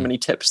 however many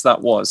tips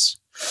that was.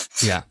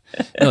 Yeah,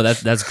 no,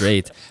 that's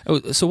great.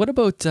 Oh, so what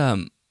about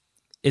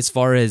as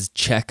far as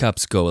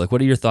checkups go? Like, what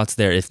are your thoughts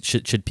there?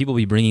 Should people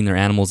be bringing their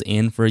animals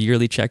in for a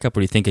yearly checkup, or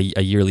do you think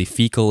a yearly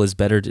fecal is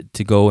better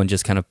to go and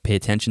just kind of pay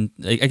attention?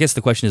 I guess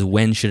the question is,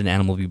 when should an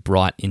animal be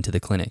brought into the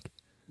clinic?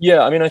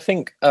 Yeah, I mean, I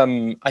think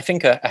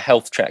a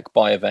health check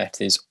by a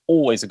vet is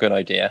always a good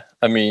idea.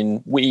 I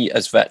mean, we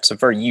as vets are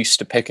very used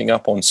to picking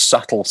up on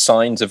subtle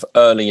signs of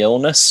early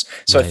illness.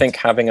 So right. I think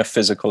having a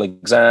physical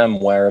exam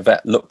where a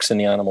vet looks in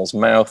the animal's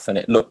mouth and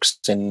it looks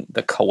in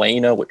the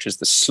choana, which is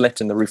the slit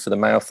in the roof of the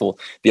mouth, or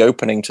the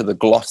opening to the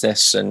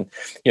glottis, and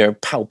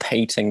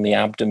palpating the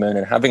abdomen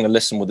and having a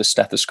listen with a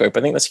stethoscope,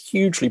 I think that's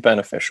hugely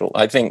beneficial.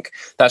 I think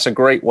that's a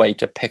great way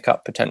to pick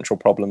up potential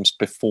problems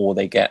before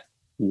they get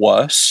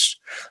worse,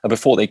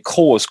 before they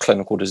cause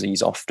clinical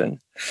disease often.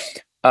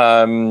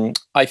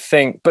 I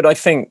think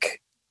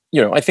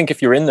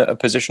if you're in a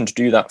position to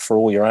do that for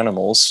all your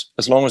animals,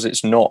 as long as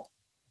it's not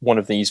one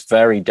of these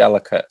very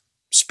delicate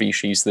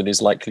species that is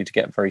likely to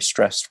get very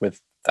stressed with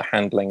the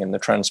handling and the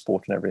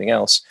transport and everything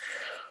else,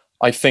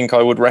 I think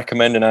I would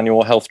recommend an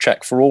annual health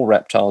check for all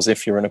reptiles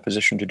if you're in a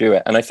position to do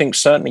it. And I think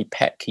certainly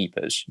pet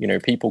keepers,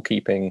 people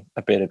keeping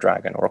a bearded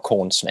dragon or a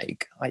corn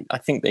snake, I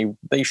think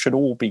they should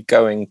all be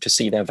going to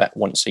see their vet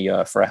once a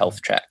year for a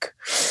health check.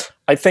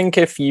 I think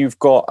if you've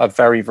got a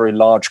very, very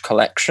large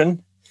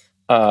collection,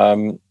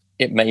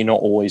 it may not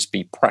always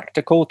be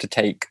practical to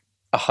take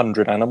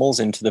 100 animals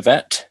into the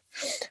vet.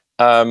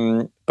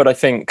 But I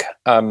think,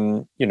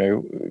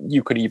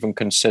 you could even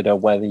consider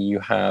whether you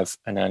have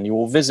an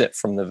annual visit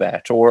from the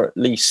vet, or at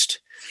least,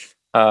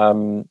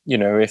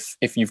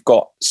 if you've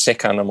got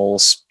sick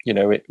animals,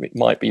 it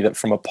might be that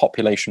from a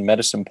population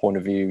medicine point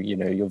of view,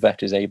 your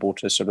vet is able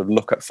to sort of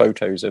look at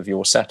photos of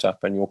your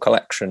setup and your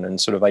collection and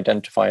sort of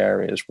identify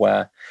areas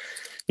where,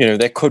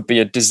 there could be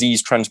a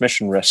disease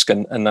transmission risk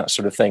and that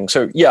sort of thing.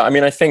 So, yeah, I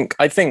mean, I think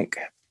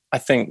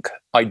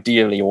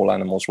ideally all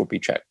animals would be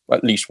checked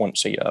at least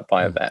once a year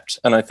by a vet.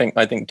 And I think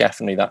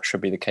definitely that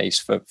should be the case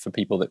for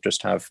people that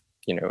just have,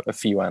 a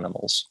few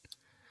animals.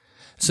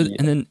 So,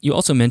 and then you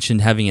also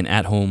mentioned having an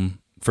at-home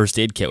first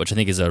aid kit, which I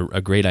think is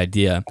a great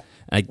idea.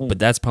 But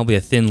that's probably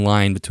a thin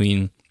line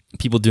between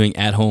people doing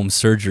at-home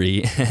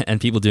surgery and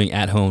people doing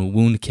at-home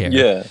wound care.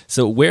 Yeah.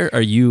 So where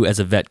are you as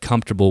a vet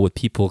comfortable with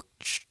people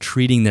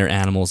treating their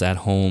animals at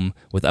home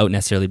without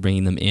necessarily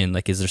bringing them in?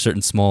 Like, is there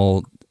certain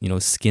small,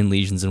 skin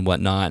lesions and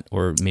whatnot,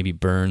 or maybe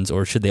burns,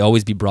 or should they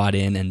always be brought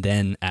in and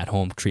then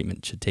at-home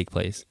treatment should take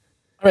place?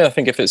 I mean, I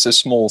think if it's a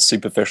small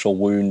superficial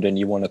wound and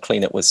you want to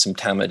clean it with some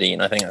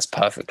Tamidine, I think that's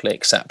perfectly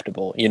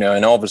acceptable,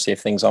 and obviously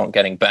if things aren't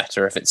getting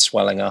better, if it's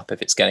swelling up,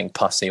 if it's getting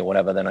pussy or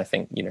whatever, then I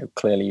think,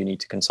 clearly you need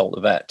to consult the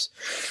vet.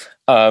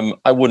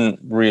 I wouldn't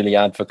really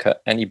advocate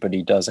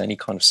anybody does any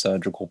kind of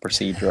surgical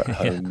procedure at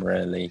home,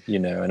 really,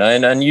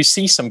 and you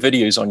see some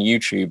videos on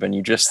YouTube and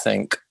you just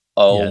think,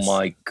 oh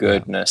my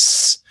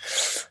goodness.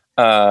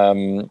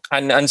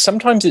 And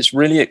sometimes it's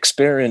really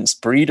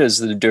experienced breeders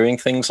that are doing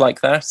things like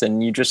that,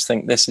 and you just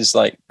think this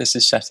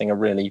is setting a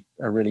really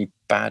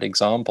bad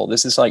example.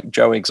 This is like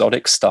Joe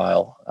Exotic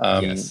style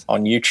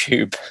on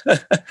YouTube.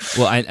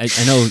 Well, I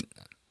know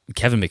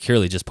Kevin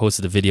McCurley just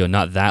posted a video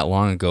not that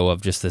long ago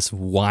of just this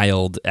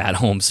wild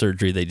at-home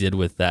surgery they did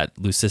with that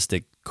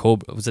leucistic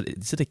cobra. Is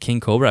it a king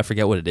cobra? I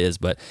forget what it is,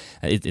 but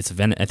I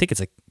think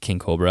it's a king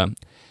cobra.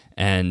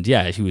 And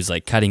yeah, he was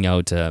like cutting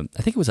out, I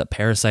think it was a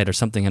parasite or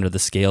something under the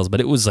scales, but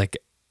it was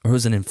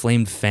an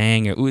inflamed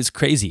fang. It was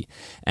crazy.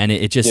 And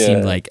it just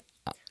seemed like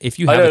if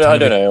you have I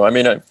don't know. I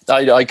mean,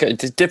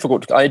 it's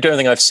difficult. I don't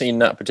think I've seen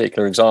that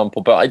particular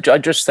example, but I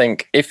just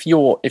think if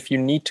you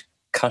need to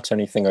cut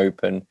anything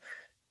open,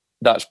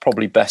 that's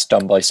probably best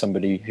done by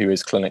somebody who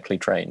is clinically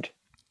trained.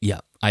 Yeah,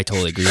 I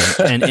totally agree.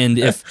 And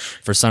if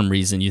for some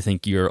reason you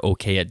think you're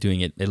okay at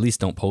doing it, at least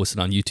don't post it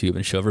on YouTube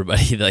and show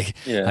everybody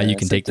how you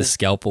can take the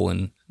scalpel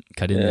and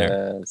cut in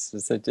there.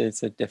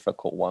 It's a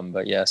difficult one,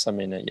 but yes, I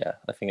mean,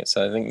 I think it's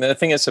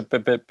a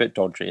bit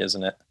dodgy,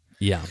 isn't it?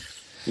 Yeah.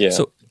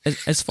 So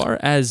as far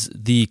as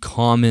the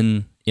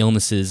common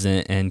illnesses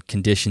and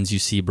conditions you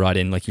see brought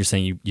in, like you're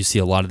saying, you see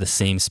a lot of the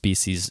same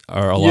species,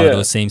 or a lot of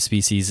those same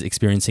species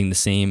experiencing the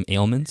same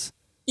ailments?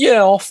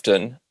 Yeah,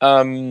 often.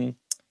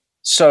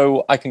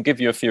 So I can give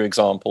you a few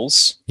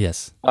examples.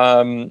 Yes.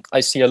 I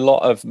see a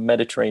lot of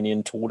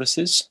Mediterranean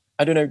tortoises.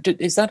 I don't know,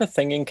 is that a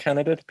thing in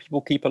Canada? Do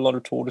people keep a lot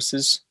of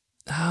tortoises?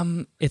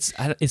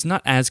 It's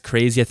not as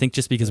crazy, I think,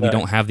 just because we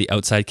don't have the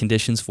outside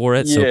conditions for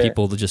it, so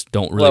people just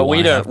don't really. Well,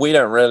 we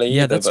don't really.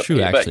 Yeah, either, that's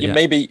true. Actually,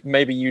 but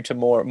maybe you to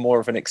more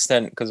of an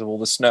extent because of all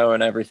the snow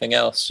and everything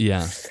else.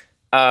 Yeah.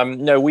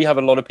 No, we have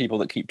a lot of people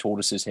that keep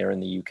tortoises here in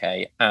the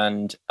UK,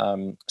 and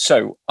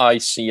so I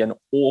see an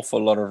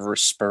awful lot of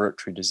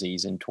respiratory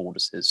disease in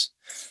tortoises.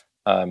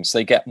 So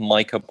they get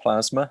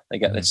mycoplasma. They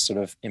get this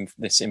sort of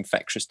this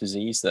infectious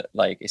disease that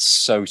is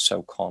so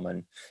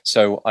common.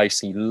 So I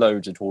see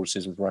loads of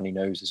tortoises with runny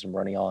noses and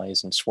runny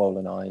eyes and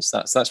swollen eyes.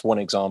 That's one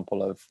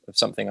example of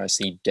something I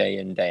see day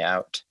in, day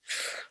out.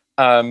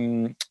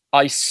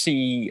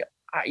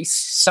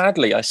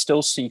 Sadly, I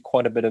still see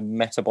quite a bit of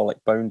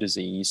metabolic bone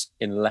disease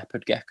in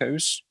leopard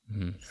geckos.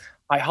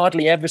 I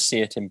hardly ever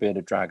see it in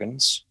bearded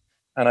dragons,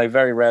 and I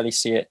very rarely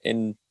see it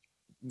in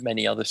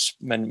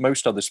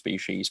most other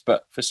species.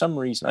 But for some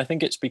reason, I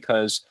think it's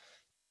because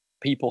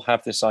people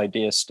have this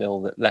idea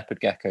still that leopard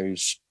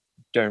geckos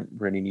don't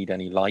really need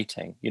any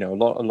lighting. A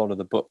lot of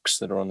the books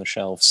that are on the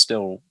shelves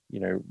still,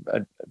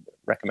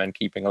 recommend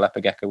keeping a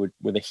leopard gecko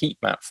with a heat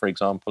mat, for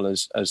example,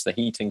 as the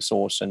heating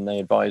source, and they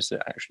advise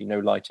that actually no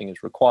lighting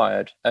is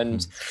required.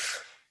 And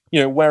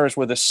whereas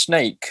with a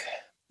snake,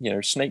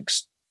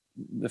 snakes,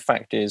 the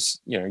fact is,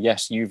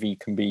 yes, UV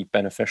can be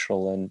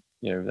beneficial, and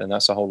and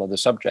that's a whole other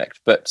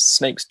subject, but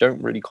snakes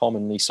don't really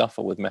commonly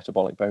suffer with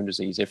metabolic bone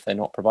disease if they're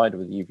not provided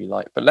with UV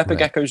light. But leopard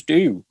geckos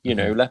do.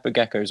 Leopard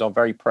geckos are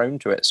very prone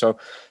to it. So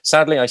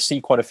sadly, I see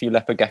quite a few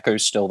leopard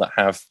geckos still that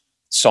have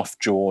soft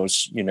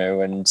jaws,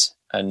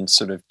 and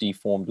sort of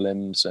deformed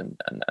limbs,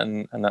 and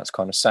that's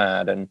kind of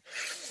sad. And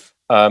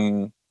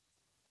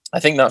I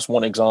think that's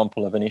one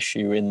example of an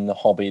issue in the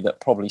hobby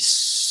that probably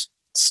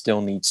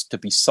still needs to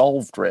be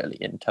solved, really,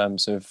 in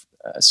terms of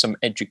some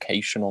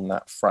education on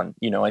that front.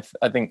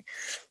 I think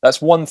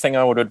that's one thing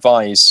I would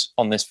advise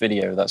on this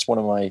video. That's one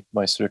of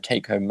my sort of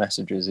take-home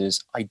messages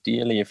is,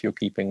 ideally, if you're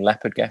keeping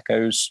leopard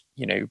geckos,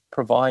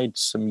 provide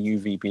some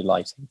UVB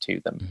lighting to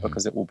them,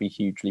 because it will be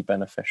hugely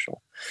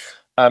beneficial.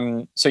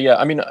 So yeah,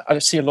 I mean, I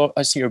see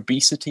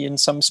obesity in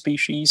some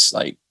species,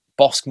 like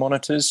bosque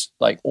monitors.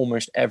 Like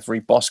almost every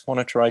bosque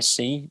monitor I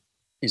see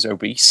is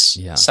obese,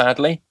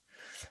 sadly.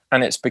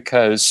 And it's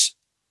because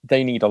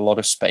they need a lot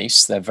of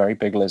space. They're very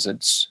big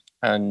lizards,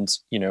 and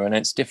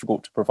it's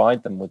difficult to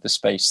provide them with the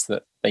space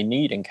that they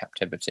need in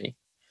captivity.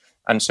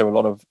 And so a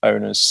lot of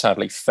owners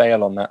sadly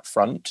fail on that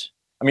front.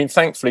 I mean,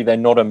 thankfully, they're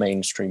not a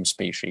mainstream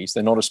species.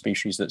 They're not a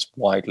species that's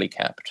widely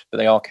kept, but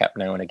they are kept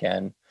now and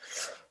again.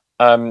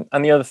 And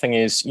the other thing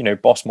is,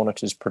 bosque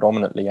monitors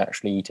predominantly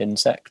actually eat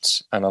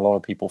insects, and a lot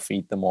of people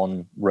feed them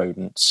on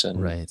rodents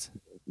and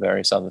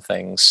various other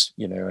things,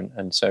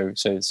 and so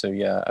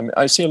yeah. I mean,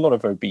 I see a lot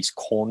of obese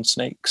corn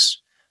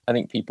snakes. I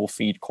think people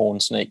feed corn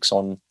snakes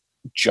on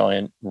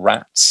giant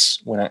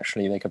rats when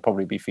actually they could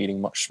probably be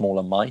feeding much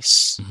smaller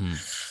mice. Mm-hmm.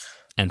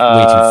 And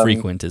way too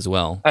frequent as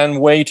well.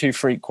 And way too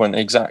frequent,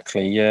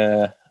 exactly.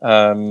 Yeah.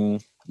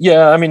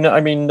 Yeah, I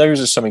mean,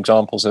 those are some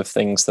examples of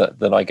things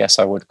that I guess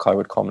I would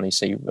commonly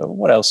see.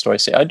 What else do I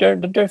see? I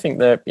don't think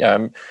that.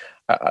 Yeah,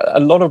 a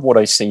lot of what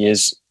I see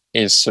is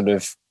sort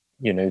of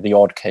the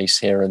odd case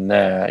here and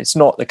there. It's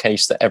not the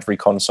case that every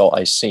consult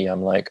I see,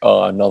 I'm like,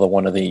 oh, another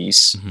one of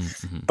these. Mm-hmm,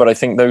 mm-hmm. But I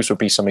think those would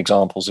be some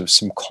examples of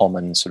some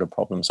common sort of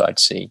problems I'd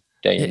see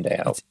day in,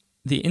 day out.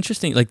 The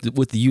interesting, like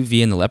with the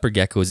UV and the leopard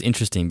gecko, is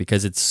interesting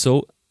because it's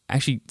so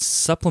actually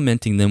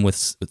supplementing them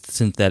with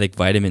synthetic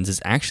vitamins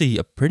is actually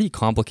a pretty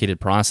complicated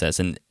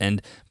process,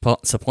 and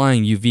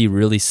supplying UV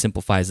really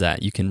simplifies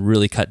that. You can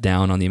really cut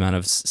down on the amount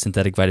of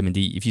synthetic vitamin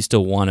D. If you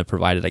still want to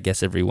provide it, I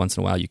guess every once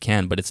in a while you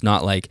can, but it's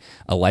not like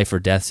a life or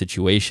death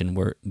situation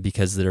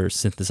because they're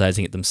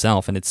synthesizing it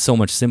themselves, and it's so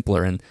much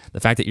simpler. And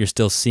the fact that you're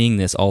still seeing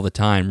this all the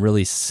time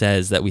really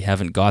says that we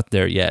haven't got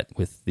there yet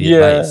with the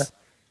advice.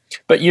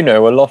 But, a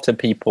lot of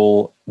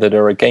people that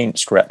are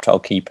against reptile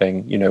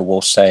keeping,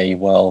 will say,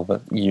 well,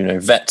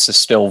 vets are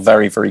still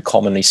very, very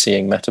commonly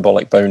seeing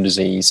metabolic bone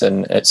disease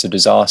and it's a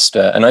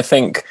disaster. And I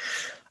think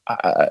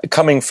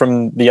coming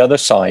from the other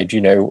side,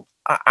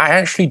 I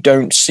actually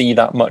don't see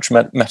that much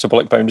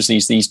metabolic bone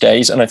disease these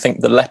days. And I think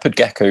the leopard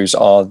geckos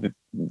are,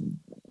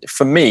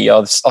 for me,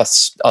 are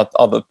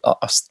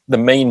the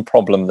main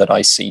problem that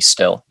I see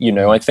still.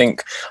 I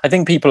think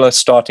people are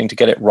starting to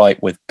get it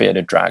right with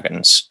bearded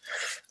dragons.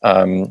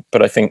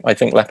 But I think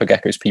leopard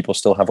geckos, people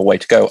still have a way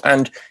to go.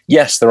 And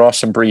yes, there are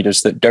some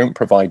breeders that don't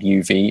provide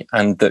UV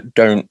and that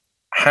don't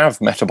have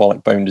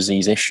metabolic bone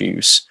disease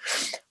issues.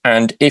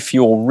 And if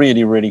you're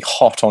really, really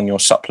hot on your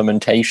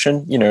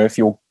supplementation, if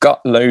you're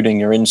gut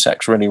loading your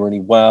insects really, really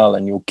well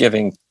and you're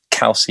giving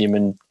calcium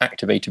and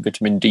activated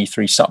vitamin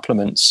D3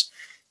 supplements,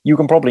 you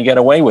can probably get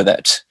away with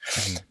it.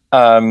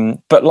 Mm-hmm.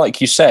 But like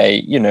you say,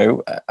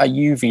 a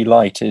UV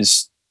light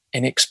is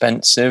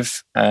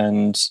inexpensive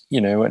and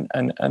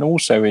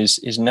also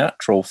is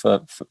natural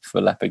for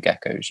leopard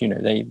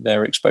geckos.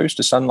 They're exposed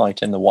to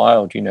sunlight in the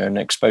wild, and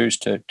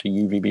exposed to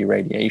UVB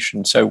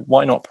radiation, so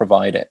why not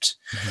provide it?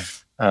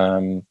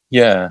 Mm-hmm.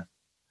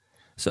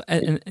 So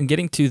and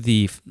getting to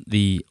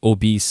the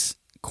obese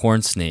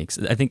corn snakes,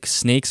 I think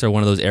snakes are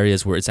one of those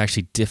areas where it's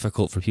actually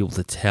difficult for people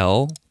to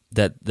tell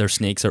that their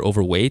snakes are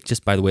overweight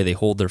just by the way they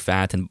hold their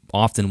fat, and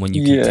often when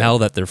you can tell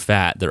that they're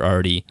fat, they're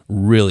already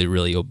really,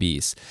 really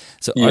obese.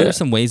 So are there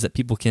some ways that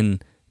people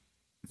can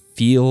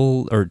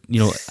feel or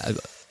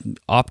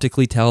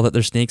optically tell that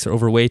their snakes are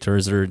overweight, or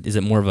is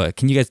it more of a,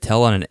 can you guys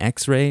tell on an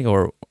X-ray,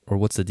 or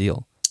what's the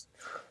deal?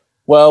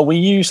 Well,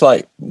 we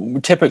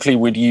typically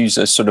would use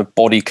a sort of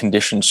body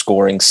condition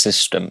scoring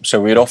system.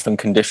 So we'd often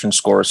condition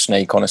score a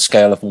snake on a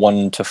scale of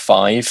 1 to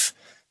 5.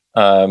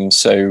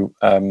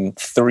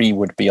 3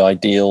 would be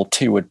ideal,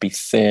 2 would be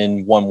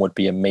thin, 1 would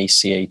be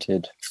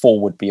emaciated, 4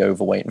 would be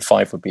overweight, and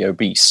 5 would be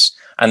obese.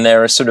 And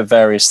there are sort of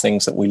various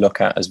things that we look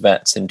at as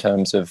vets in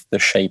terms of the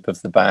shape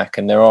of the back.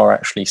 And there are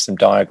actually some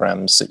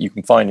diagrams that you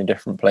can find in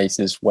different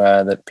places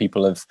where that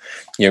people have,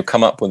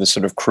 come up with a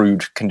sort of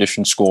crude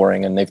condition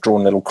scoring, and they've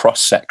drawn little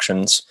cross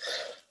sections.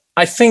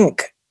 I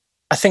think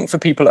for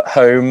people at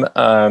home,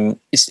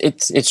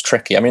 it's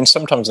tricky. I mean,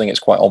 sometimes I think it's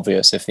quite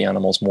obvious if the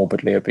animal's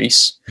morbidly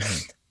obese.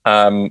 Mm-hmm.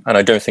 And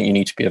I don't think you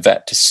need to be a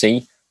vet to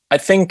see. I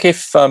think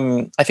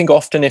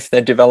often if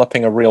they're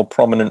developing a real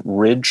prominent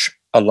ridge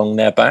along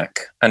their back,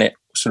 and it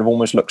sort of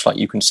almost looks like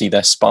you can see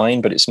their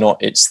spine, but it's not.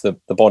 It's the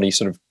body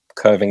sort of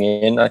curving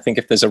in. I think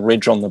if there's a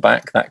ridge on the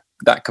back,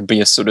 that could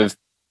be a sort of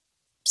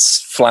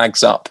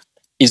flags up.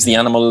 Is the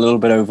animal a little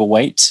bit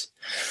overweight?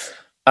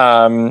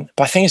 But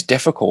I think it's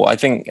difficult. I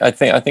think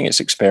it's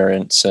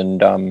experience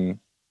and.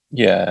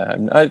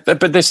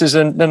 But this is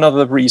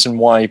another reason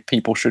why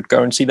people should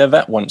go and see their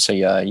vet once a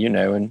year,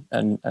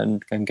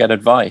 and get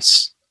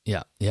advice.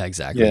 Yeah,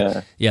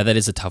 exactly. Yeah, that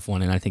is a tough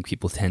one, and I think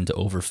people tend to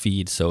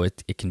overfeed, so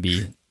it can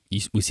be.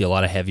 We see a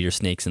lot of heavier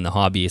snakes in the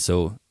hobby,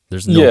 so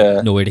there's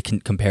no way to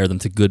compare them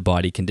to good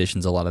body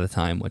conditions a lot of the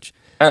time.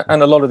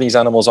 And a lot of these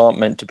animals aren't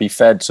meant to be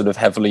fed sort of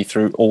heavily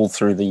all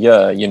through the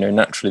year.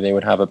 Naturally they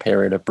would have a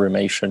period of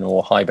brumation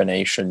or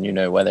hibernation,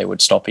 where they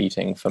would stop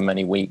eating for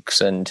many weeks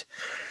and.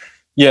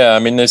 Yeah, I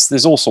mean,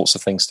 there's all sorts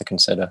of things to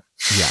consider.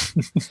 Yeah.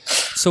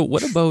 So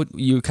what about,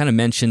 you kind of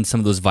mentioned some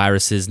of those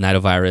viruses,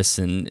 nidovirus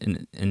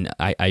and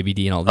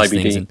IBD and all these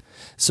things. And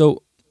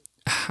so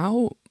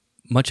how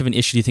much of an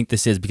issue do you think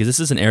this is? Because this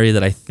is an area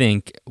that I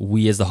think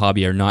we as the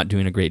hobby are not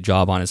doing a great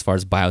job on as far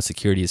as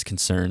biosecurity is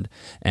concerned.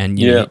 And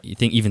you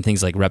think even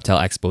things like reptile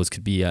expos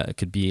could be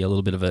a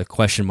little bit of a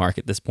question mark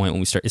at this point when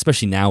we start,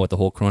 especially now with the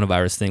whole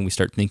coronavirus thing, we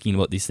start thinking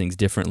about these things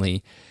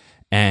differently.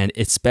 And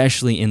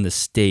especially in the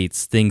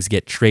States, things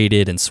get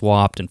traded and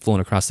swapped and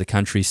flown across the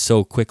country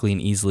so quickly and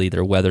easily.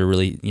 Their weather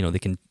really, they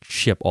can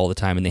ship all the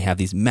time, and they have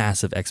these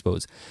massive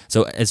expos.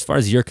 So as far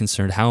as you're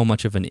concerned, how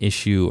much of an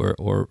issue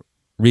or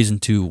reason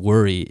to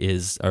worry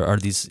are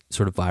these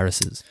sort of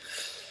viruses?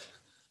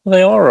 Well,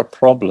 they are a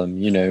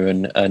problem,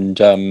 and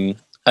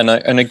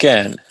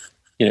again,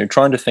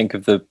 trying to think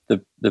of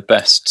the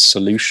best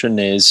solution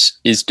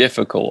is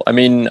difficult. I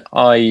mean,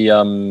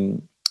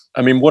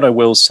 what I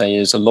will say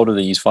is a lot of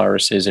these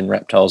viruses in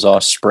reptiles are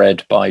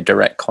spread by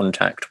direct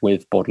contact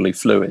with bodily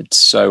fluids.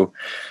 So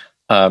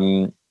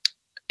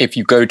if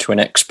you go to an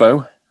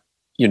expo,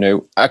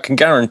 I can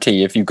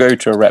guarantee if you go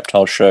to a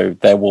reptile show,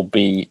 there will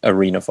be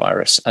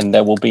arenavirus and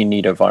there will be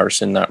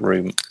nidovirus in that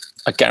room.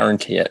 I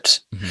guarantee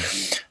it.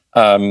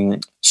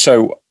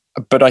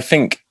 But I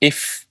think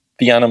if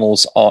the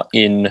animals are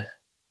in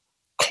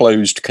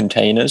closed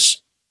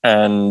containers,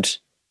 and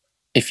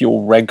if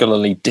you're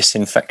regularly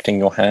disinfecting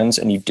your hands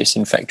and you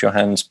disinfect your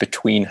hands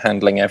between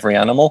handling every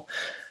animal,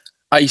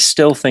 I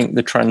still think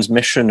the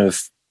transmission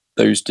of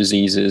those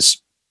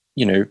diseases,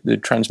 the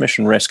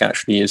transmission risk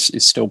actually is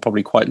still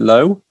probably quite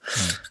low.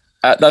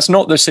 That's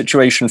not the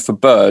situation for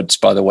birds,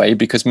 by the way,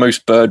 because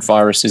most bird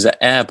viruses are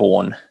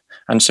airborne.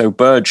 And so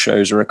bird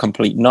shows are a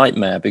complete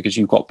nightmare because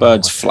you've got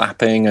birds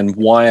flapping and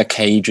wire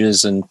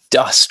cages and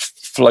dust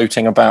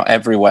floating about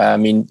everywhere. I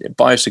mean,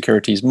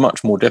 biosecurity is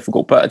much more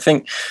difficult. But I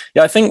think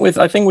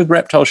with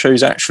reptile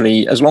shows,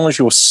 actually, as long as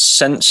you're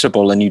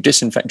sensible and you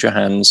disinfect your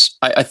hands,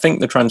 I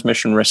think the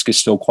transmission risk is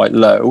still quite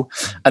low.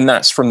 And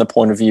that's from the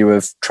point of view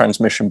of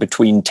transmission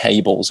between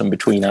tables and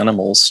between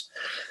animals.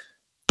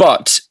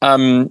 But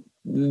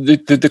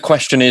the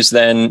question is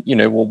then,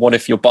 well, what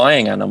if you're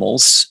buying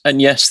animals?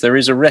 And yes, there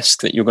is a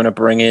risk that you're going to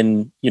bring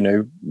in,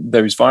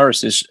 those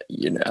viruses.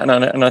 And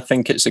I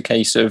think it's a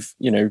case of,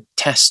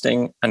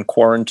 testing and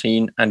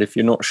quarantine. And if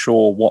you're not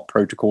sure what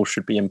protocol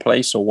should be in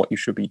place or what you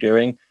should be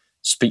doing,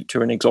 speak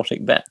to an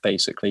exotic vet,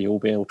 basically. Who'll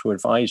be able to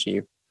advise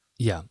you.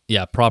 Yeah.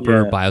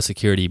 Proper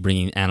biosecurity,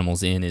 bringing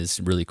animals in is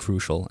really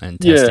crucial, and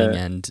testing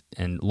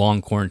and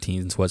long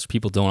quarantines, which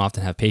people don't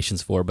often have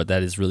patience for, but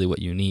that is really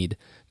what you need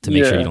to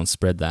make sure you don't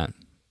spread that.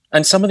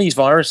 And some of these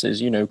viruses,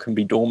 can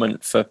be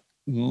dormant for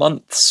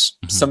months,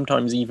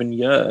 sometimes even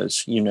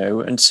years,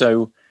 and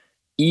so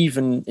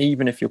even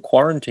if you're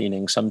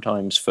quarantining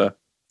sometimes for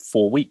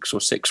 4 weeks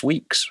or 6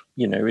 weeks,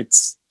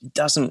 it's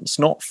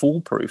not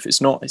foolproof. It's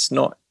not,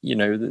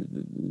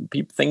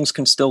 things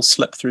can still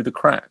slip through the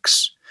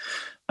cracks.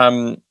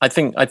 I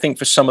think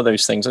for some of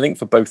those things, I think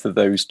for both of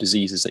those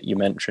diseases that you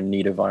mentioned,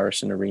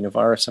 nidovirus and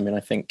arenavirus, I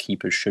think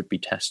keepers should be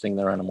testing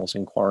their animals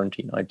in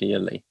quarantine,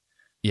 ideally.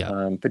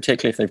 Yeah.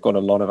 Particularly if they've got a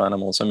lot of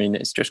animals.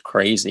 It's just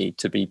crazy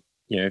to be,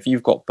 if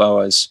you've got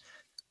boas,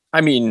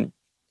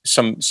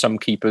 some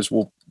keepers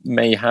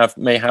may have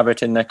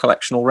it in their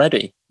collection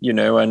already,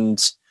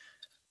 and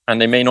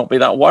they may not be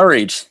that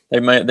worried. They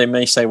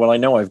may say, well, I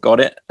know I've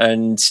got it,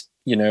 and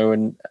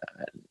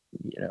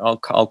I'll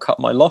cut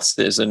my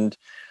losses. And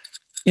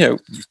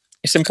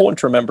it's important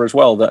to remember as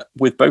well that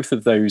with both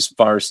of those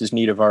viruses,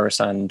 nidovirus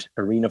and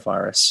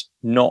arenavirus,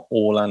 not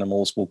all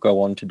animals will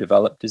go on to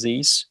develop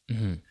disease.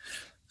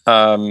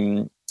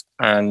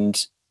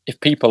 And if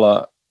people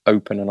are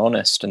open and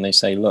honest and they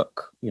say,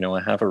 look,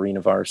 I have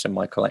arenavirus in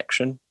my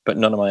collection, but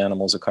none of my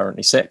animals are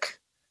currently sick.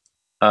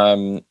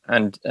 And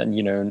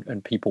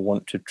people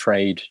want to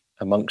trade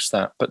amongst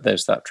that, but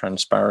there's that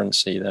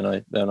transparency, then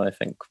I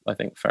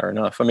think fair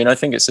enough. I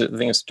think it's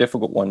a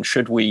difficult one.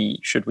 Should we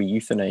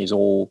euthanize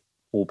all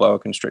boa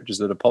constrictors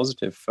that are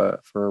positive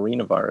for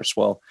arenavirus?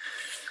 Well,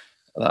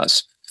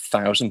 that's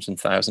thousands and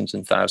thousands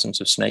and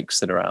thousands of snakes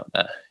that are out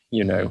there,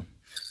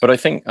 But I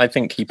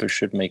think keepers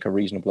should make a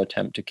reasonable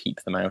attempt to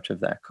keep them out of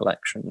their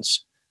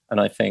collections.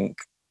 And I think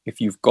if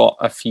you've got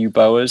a few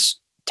boas,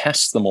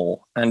 test them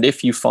all. And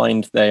if you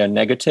find they are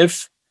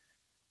negative,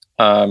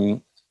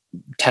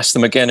 test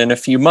them again in a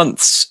few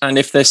months. And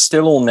if they're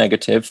still all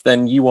negative,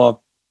 then you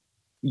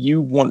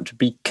want to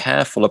be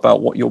careful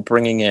about what you're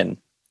bringing in.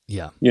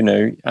 Yeah.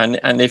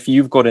 And if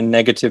you've got a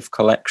negative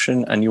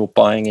collection and you're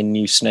buying in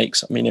new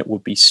snakes, it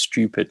would be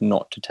stupid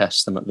not to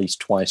test them at least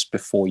twice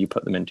before you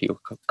put them into your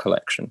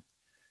collection.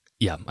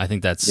 Yeah, I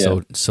think that's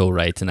so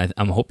right. And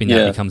I'm hoping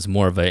that becomes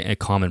more of a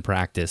common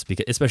practice,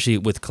 because especially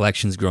with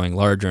collections growing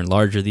larger and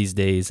larger these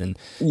days. And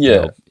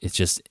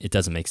it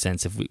doesn't make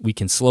sense. If we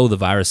can slow the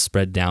virus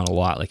spread down a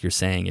lot, like you're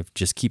saying, if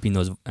just keeping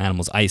those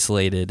animals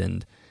isolated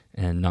and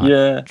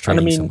not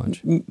trading so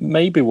much.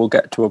 Maybe we'll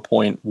get to a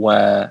point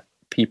where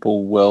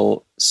people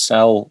will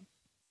sell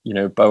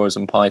boas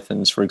and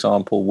pythons, for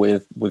example,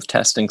 with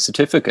testing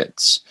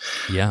certificates.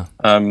 Yeah.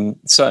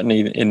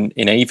 Certainly in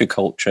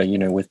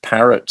aviculture, with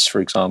parrots, for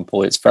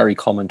example, it's very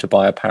common to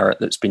buy a parrot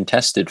that's been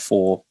tested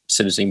for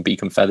citizen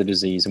beacon feather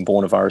disease and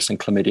bornavirus and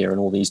chlamydia and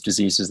all these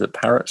diseases that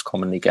parrots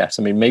commonly get.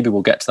 Maybe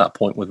we'll get to that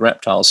point with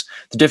reptiles.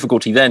 The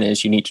difficulty then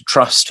is you need to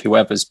trust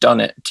whoever's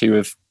done it to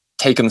have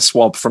taken the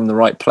swab from the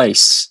right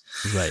place.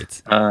 Right.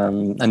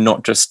 And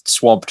not just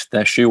swabbed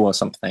their shoe or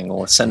something,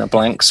 or sent a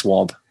blank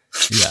swab.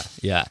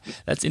 Yeah,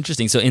 that's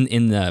interesting. So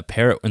in the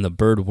parrot, in the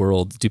bird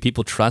world, do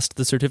people trust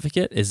the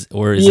certificate,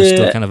 or is there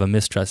still kind of a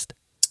mistrust?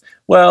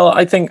 Well,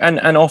 I think,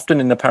 and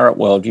often in the parrot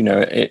world,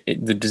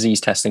 the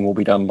disease testing will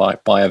be done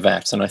by a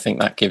vet, and I think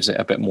that gives it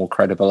a bit more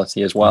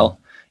credibility as well.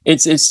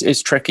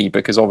 It's tricky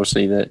because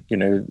obviously that,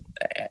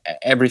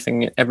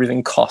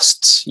 everything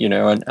costs,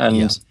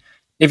 and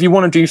if you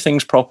want to do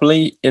things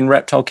properly in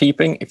reptile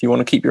keeping, if you want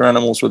to keep your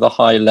animals with a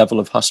high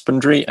level of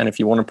husbandry, and if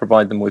you want to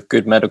provide them with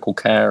good medical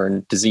care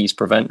and disease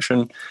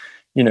prevention,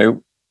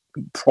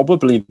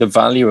 probably the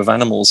value of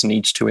animals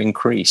needs to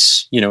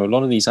increase. A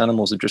lot of these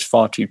animals are just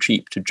far too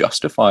cheap to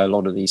justify a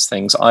lot of these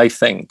things. I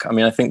think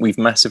we've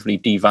massively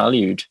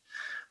devalued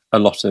a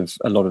lot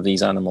of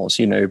these animals,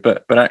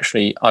 but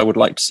actually I would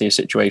like to see a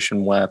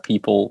situation where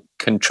people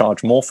can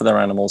charge more for their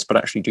animals, but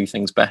actually do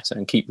things better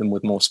and keep them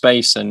with more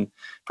space and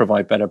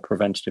provide better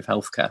preventative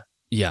health care.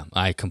 Yeah,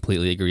 I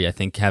completely agree. I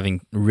think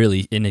having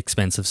really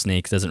inexpensive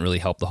snakes doesn't really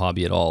help the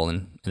hobby at all.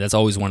 And that's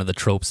always one of the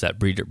tropes that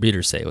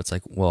breeders say. It's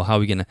like, well,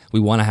 how are we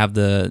want to have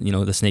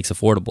the snakes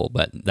affordable,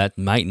 but that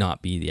might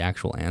not be the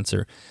actual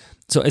answer.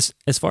 So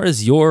as far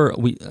as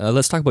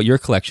let's talk about your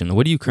collection.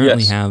 What do you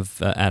currently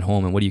have at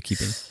home, and what are you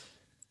keeping?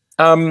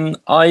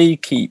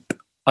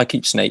 I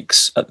keep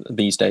snakes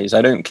these days.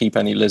 I don't keep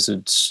any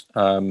lizards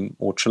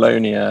or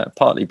chelonia,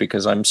 partly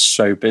because I'm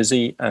so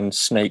busy, and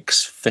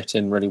snakes fit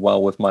in really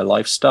well with my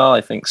lifestyle.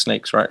 I think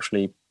snakes are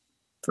actually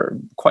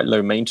quite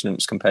low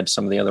maintenance compared to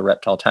some of the other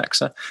reptile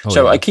taxa.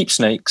 I keep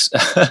snakes.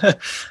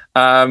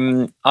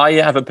 I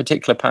have a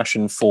particular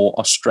passion for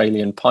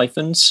Australian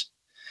pythons.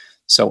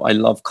 So I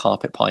love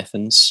carpet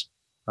pythons.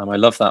 I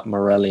love that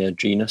Morelia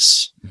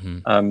genus.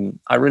 Mm-hmm.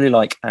 I really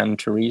like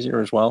Antaresia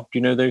as well. Do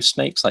you know those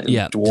snakes? Like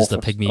dwarf, just the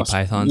pygmy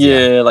pythons.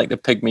 Yeah, like the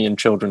pygmy and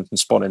children's and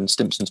spotted and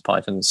Stimpson's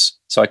pythons.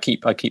 So I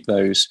keep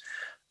those.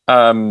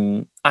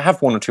 I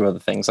have one or two other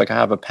things. Like I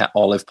have a pet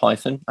olive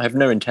python. I have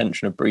no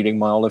intention of breeding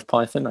my olive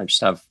python. I just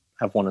have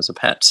one as a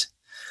pet.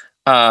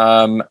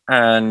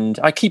 And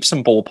I keep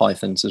some ball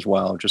pythons as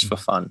well, just for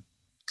fun.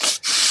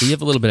 So you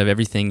have a little bit of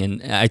everything,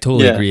 and I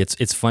totally agree.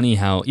 It's funny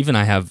how even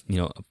I have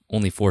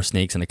only 4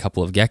 snakes and a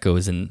couple of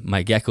geckos, and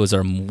my geckos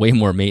are way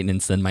more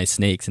maintenance than my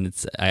snakes. And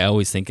I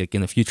always think like in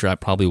the future I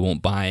probably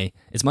won't buy,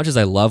 as much as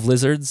I love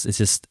lizards. It's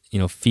just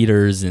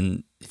feeder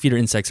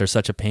insects are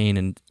such a pain,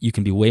 and you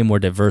can be way more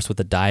diverse with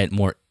the diet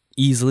more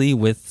easily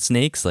with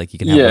snakes. Like you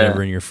can have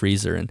whatever in your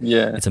freezer, and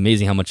it's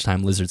amazing how much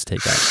time lizards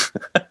take out.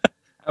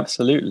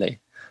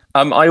 Absolutely.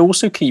 I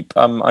also keep,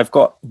 I've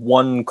got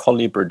one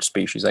colubrid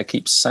species. I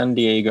keep San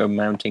Diego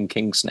mountain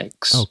king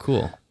snakes. Oh,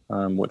 cool.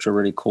 Which are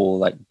really cool,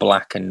 like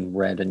black and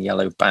red and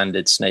yellow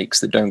banded snakes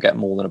that don't get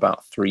more than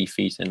about 3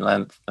 feet in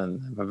length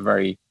and have a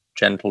very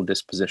gentle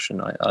disposition.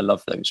 I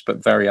love those,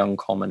 but very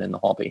uncommon in the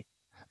hobby.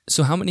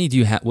 So how many do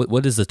you have?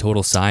 What is the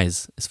total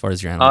size as far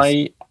as your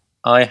animals?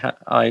 I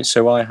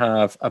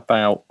have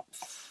about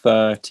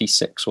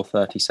 36 or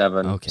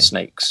 37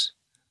 snakes.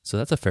 So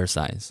that's a fair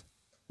size.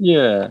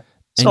 Yeah.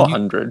 It's not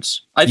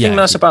hundreds. I think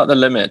that's about the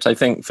limit. I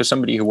think for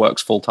somebody who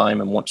works full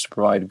time and wants to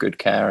provide good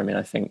care,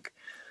 I think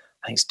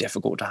it's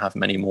difficult to have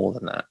many more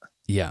than that.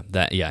 Yeah,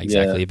 exactly.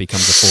 Yeah. It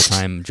becomes a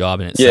full-time job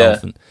in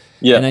itself.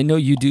 And I know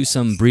you do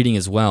some breeding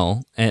as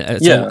well.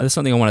 And so that's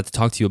something I wanted to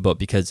talk to you about,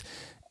 because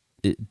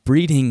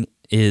breeding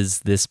is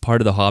this part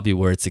of the hobby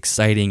where it's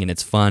exciting and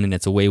it's fun and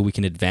it's a way we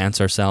can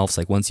advance ourselves.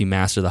 Like once you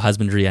master the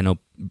husbandry, I know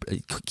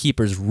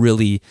keepers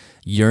really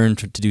yearn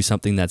to do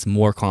something that's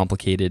more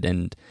complicated,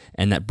 and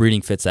that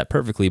breeding fits that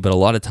perfectly. But a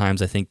lot of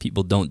times I think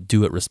people don't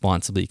do it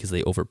responsibly because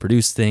they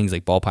overproduce things.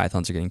 Like ball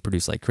pythons are getting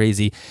produced like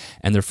crazy,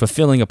 and they're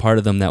fulfilling a part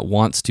of them that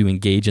wants to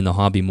engage in the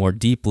hobby more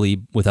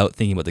deeply without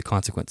thinking about the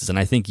consequences. And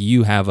I think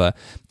you have a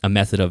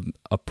method of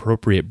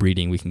appropriate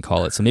breeding, we can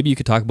call it. So maybe you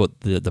could talk about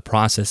the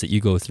process that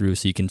you go through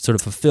so you can sort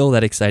of fulfill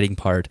that exciting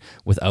part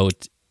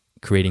without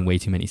creating way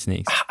too many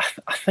snakes.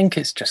 I think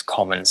it's just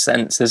common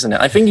sense, isn't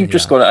it? I think you've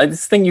just got to, I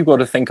think you've got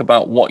to think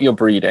about what you're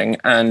breeding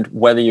and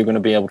whether you're going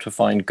to be able to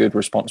find good,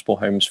 responsible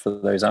homes for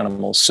those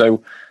animals.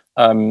 So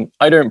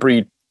I don't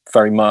breed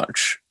very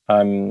much.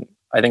 I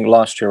think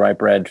last year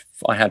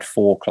I had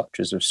 4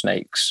 clutches of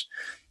snakes.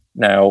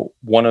 Now,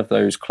 one of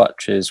those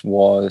clutches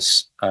were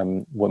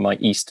my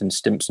Eastern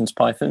Stimpson's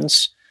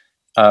pythons.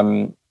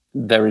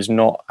 There is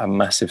not a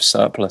massive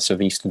surplus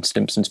of Eastern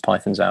Stimpson's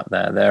pythons out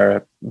there. They're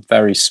a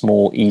very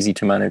small, easy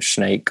to manage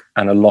snake,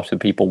 and a lot of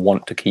people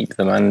want to keep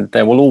them. And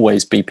there will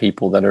always be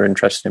people that are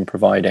interested in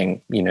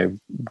providing,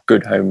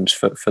 good homes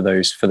for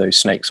those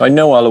snakes. So I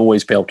know I'll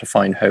always be able to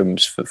find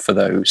homes for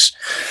those.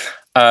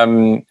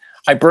 I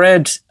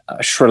bred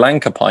Sri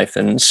Lanka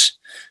pythons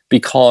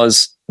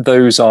because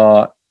those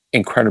are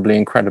incredibly,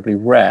 incredibly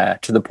rare,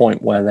 to the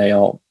point where they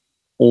are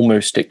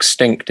almost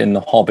extinct in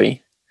the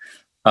hobby.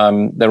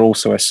 They're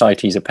also a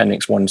CITES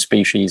Appendix 1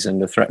 species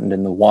and are threatened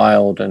in the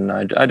wild. And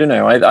I don't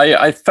know,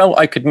 I felt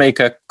I could make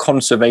a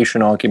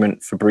conservation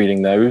argument for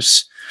breeding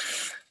those.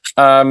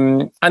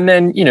 And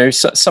then,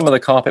 some of the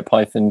carpet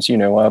pythons,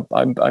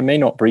 I may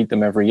not breed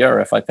them every year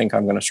if I think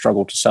I'm going to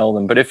struggle to sell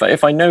them. But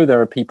if I know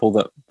there are people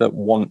that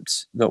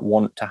want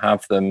to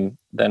have them,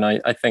 then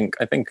I think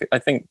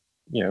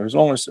as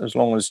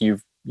long as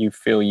you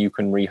feel you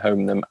can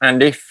rehome them,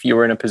 and if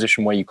you're in a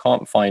position where you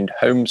can't find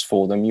homes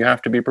for them, you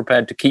have to be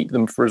prepared to keep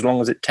them for as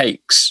long as it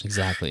takes.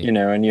 Exactly.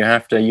 And you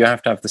have to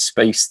have the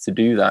space to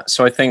do that.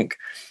 So I think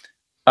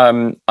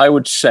I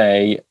would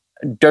say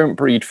don't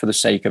breed for the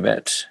sake of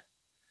it.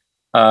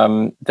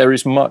 There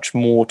is much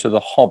more to the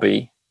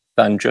hobby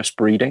than just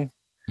breeding.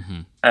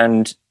 Mm-hmm.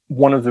 And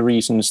one of the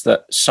reasons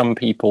that some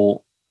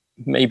people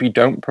maybe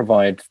don't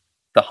provide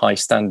the high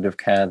standard of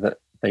care that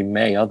they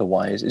may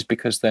otherwise is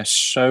because they're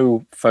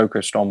so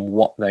focused on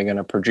what they're going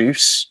to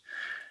produce.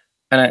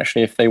 And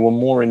actually, if they were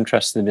more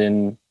interested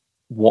in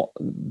what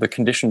the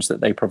conditions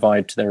that they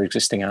provide to their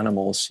existing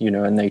animals,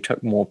 and they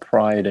took more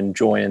pride and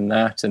joy in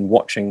that, and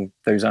watching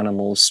those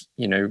animals,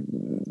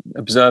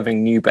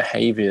 observing new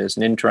behaviors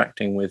and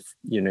interacting with,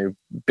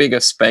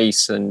 bigger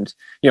space. And,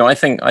 I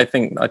think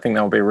that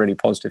would be a really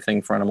positive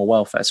thing for animal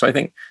welfare. So I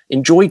think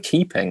enjoy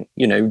keeping,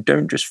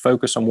 don't just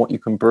focus on what you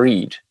can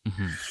breed.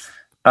 Mm-hmm.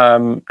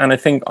 And I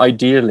think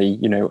ideally,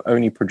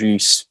 only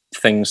produce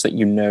things that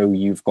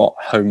you've got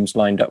homes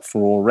lined up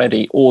for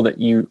already, or that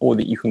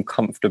you can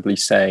comfortably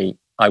say,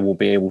 I will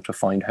be able to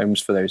find homes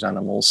for those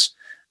animals.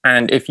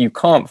 And if you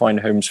can't find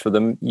homes for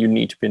them, you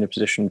need to be in a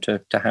position to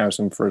house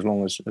them for as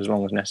long as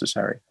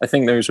necessary. I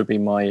think those would be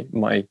my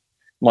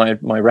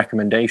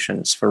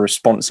recommendations for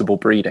responsible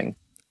breeding.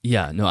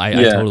 Yeah, no, I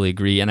totally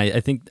agree. And I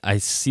think I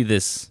see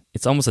this,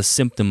 it's almost a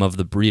symptom of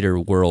the breeder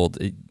world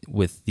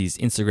with these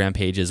Instagram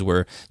pages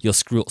where you'll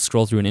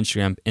scroll through an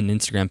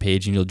Instagram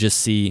page and you'll just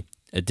see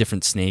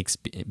different snakes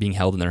being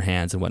held in their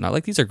hands and whatnot.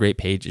 Like, these are great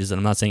pages, and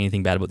I'm not saying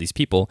anything bad about these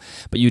people,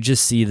 but you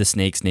just see the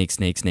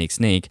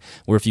snake,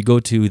 where if you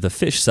go to the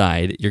fish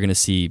side, you're going to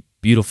see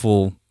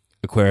beautiful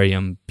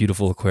aquarium,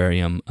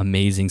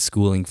 amazing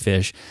schooling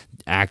fish,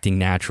 acting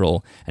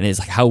natural. And it's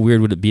like, how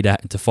weird would it be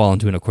to fall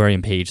into an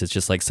aquarium page that's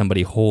just like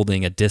somebody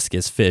holding a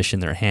discus fish in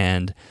their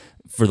hand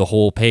for the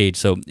whole page?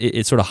 So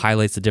it sort of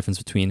highlights the difference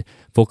between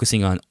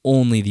focusing on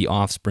only the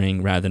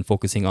offspring rather than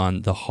focusing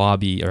on the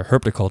hobby or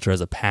herpetoculture as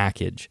a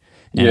package.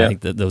 And I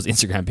think that those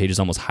Instagram pages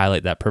almost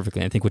highlight that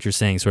perfectly. I think what you're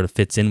saying sort of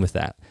fits in with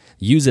that.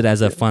 Use it as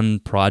a fun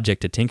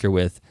project to tinker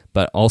with,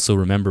 but also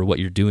remember what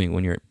you're doing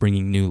when you're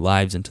bringing new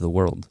lives into the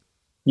world.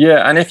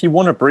 Yeah, and if you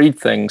want to breed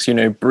things,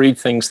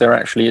 there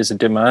actually is a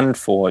demand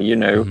for,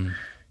 Mm-hmm.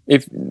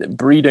 if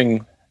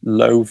breeding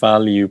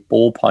low-value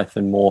ball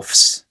python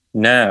morphs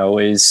now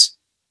is,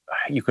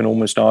 you can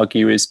almost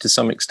argue, is to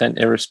some extent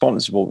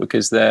irresponsible,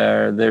 because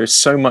there is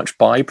so much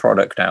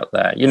byproduct out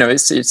there.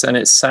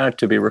 It's sad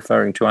to be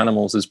referring to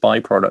animals as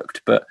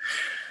byproduct, but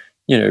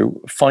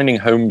finding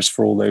homes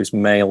for all those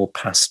male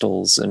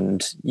pastels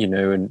and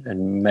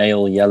and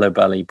male yellow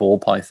belly ball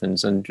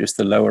pythons and just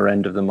the lower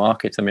end of the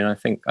market, I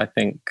think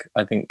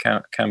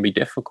can be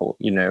difficult,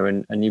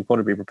 and you've got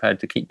to be prepared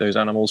to keep those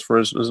animals for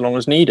as long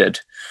as needed.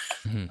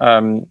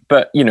 Mm-hmm.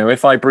 But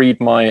if I breed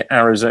my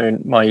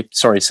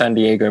San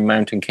Diego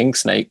mountain king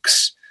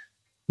snakes,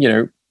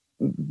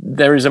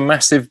 there is a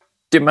massive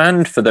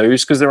demand for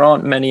those because there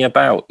aren't many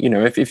about.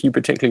 If you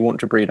particularly want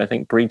to breed, I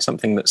think breed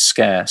something that's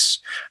scarce.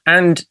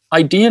 And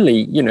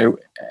ideally,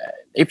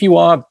 if you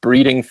are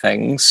breeding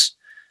things,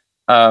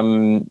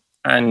 and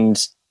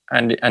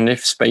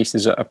if space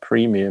is at a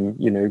premium,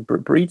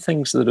 breed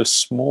things that are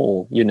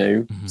small.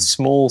 Mm-hmm.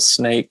 Small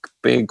snake,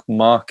 big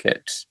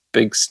market.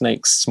 Big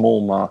snake,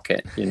 small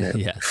market.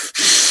 Yeah.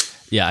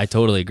 Yeah, I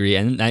totally agree.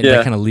 And that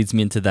kind of leads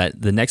me into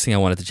that. The next thing I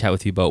wanted to chat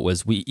with you about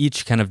was we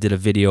each kind of did a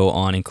video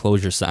on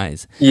enclosure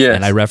size. Yeah.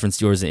 And I referenced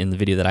yours in the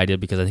video that I did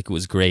because I think it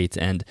was great.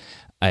 And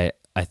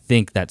I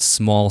think that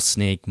small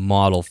snake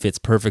model fits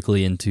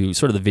perfectly into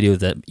sort of the video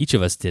that each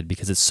of us did,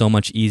 because it's so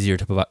much easier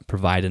to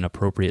provide an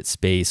appropriate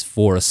space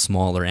for a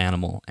smaller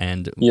animal.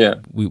 And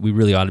we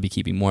really ought to be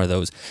keeping more of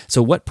those.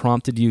 So what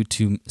prompted you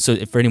to,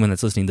 for anyone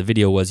that's listening, the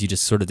video was you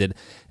just sort of did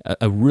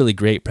a really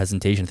great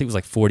presentation. I think it was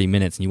like 40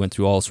 minutes, and you went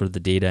through all sort of the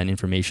data and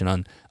information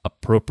on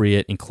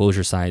appropriate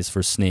enclosure size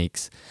for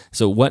snakes.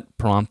 So what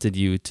prompted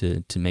you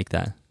to make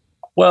that?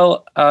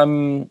 Well,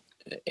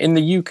 in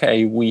the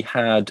UK, we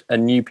had a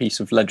new piece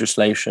of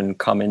legislation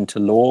come into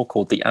law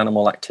called the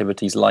Animal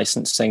Activities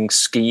Licensing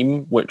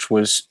Scheme, which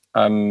was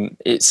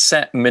it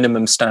set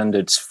minimum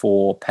standards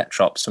for pet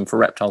shops and for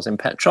reptiles in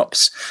pet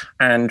shops.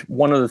 And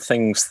one of the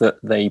things that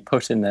they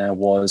put in there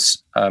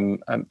was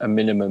a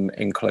minimum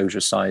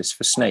enclosure size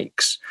for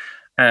snakes.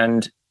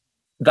 And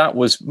that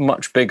was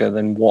much bigger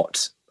than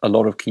what a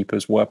lot of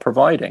keepers were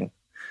providing.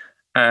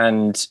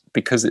 And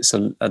because it's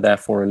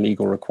therefore a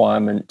legal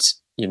requirement,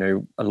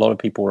 a lot of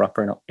people were up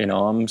in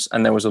arms,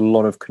 and there was a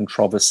lot of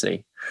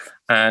controversy.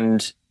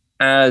 And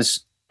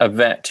as a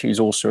vet who's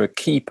also a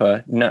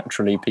keeper,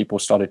 naturally people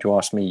started to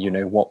ask me,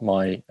 what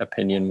my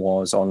opinion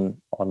was on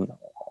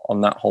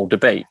that whole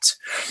debate.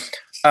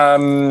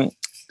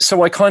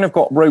 So I kind of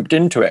got roped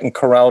into it and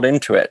corralled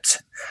into it.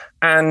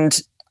 And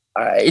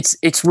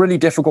it's really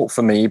difficult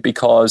for me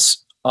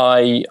because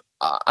I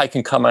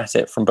can come at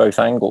it from both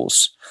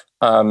angles.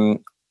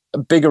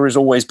 Bigger is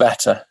always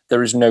better.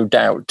 There is no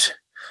doubt.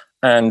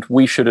 And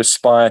we should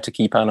aspire to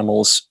keep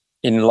animals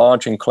in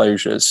large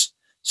enclosures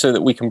so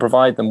that we can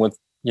provide them with,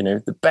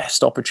 the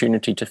best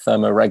opportunity to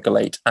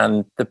thermoregulate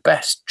and the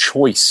best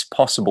choice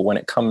possible when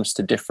it comes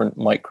to different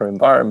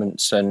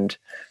microenvironments and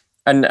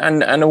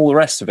all the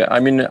rest of it. I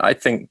mean, I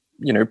think,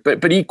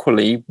 but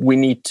equally we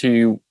need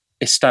to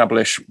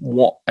establish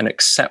what an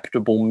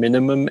acceptable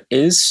minimum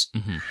is.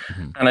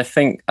 And I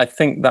think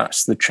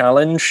that's the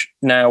challenge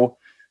now.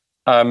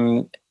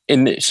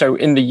 In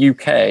the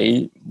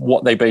UK,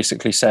 what they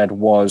basically said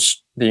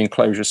was the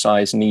enclosure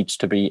size needs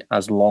to be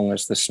as long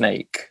as the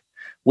snake,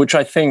 which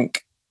I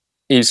think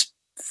is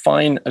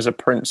fine as a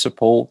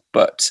principle,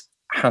 but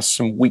has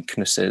some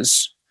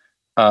weaknesses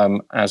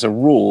as a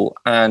rule.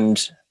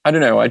 And I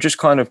don't know, I just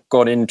kind of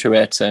got into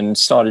it and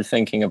started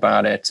thinking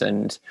about it.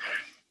 And,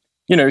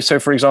 so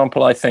for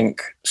example, I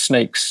think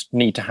snakes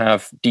need to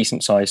have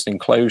decent sized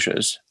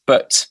enclosures,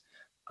 but,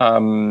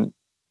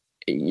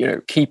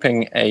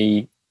 keeping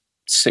a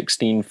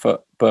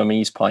 16-foot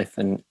Burmese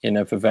python in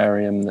a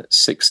vivarium that's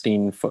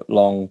 16 foot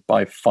long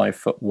by 5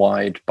 foot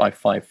wide by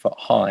 5 foot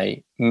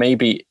high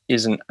maybe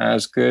isn't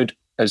as good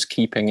as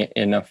keeping it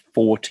in a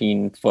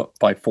 14 foot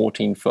by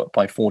 14 foot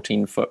by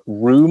 14 foot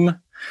room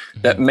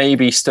that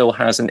maybe still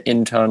has an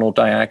internal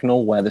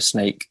diagonal where the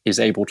snake is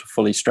able to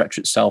fully stretch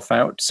itself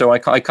out. So I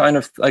kind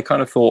of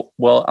thought,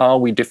 well, are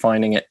we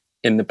defining it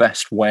in the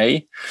best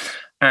way?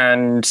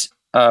 And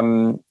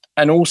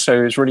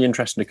also, it's really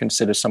interesting to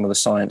consider some of the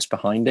science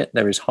behind it.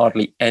 There is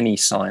hardly any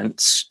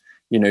science,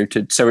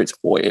 so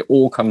it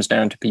all comes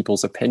down to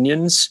people's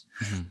opinions,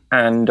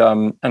 and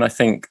I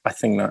think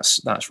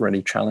that's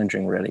really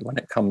challenging, really, when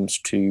it comes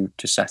to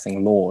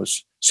setting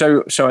laws.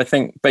 So I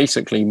think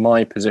basically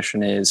my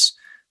position is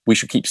we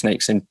should keep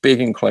snakes in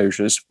big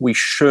enclosures. We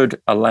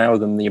should allow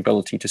them the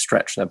ability to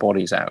stretch their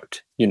bodies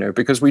out,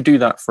 because we do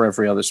that for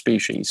every other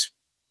species,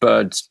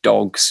 birds,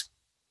 dogs.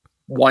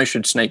 Why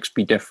should snakes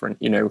be different?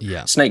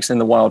 Snakes in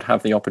the wild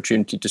have the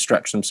opportunity to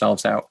stretch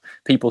themselves out.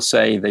 People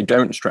say they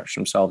don't stretch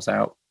themselves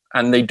out,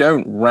 and they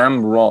don't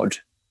ramrod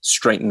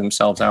straighten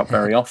themselves out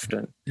very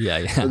often.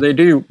 But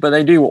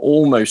they do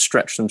almost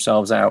stretch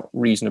themselves out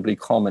reasonably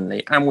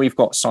commonly, and we've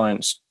got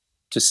science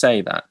to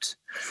say that.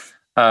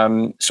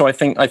 So I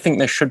think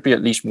there should be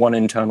at least one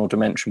internal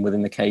dimension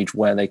within the cage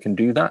where they can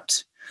do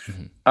that.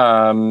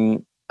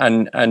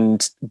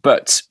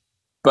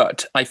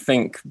 But I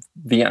think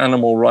the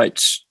animal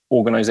rights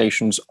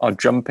organizations are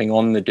jumping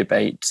on the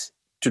debate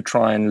to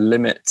try and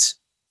limit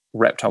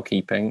reptile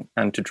keeping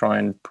and to try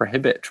and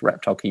prohibit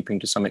reptile keeping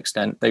to some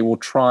extent. They will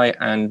try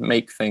and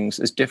make things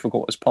as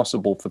difficult as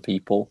possible for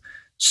people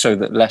so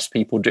that less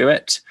people do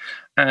it.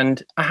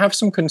 And I have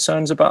some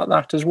concerns about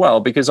that as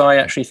well, because I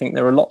actually think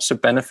there are lots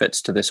of benefits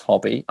to this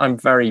hobby. I'm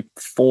very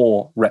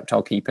for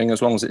reptile keeping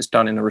as long as it's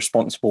done in a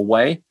responsible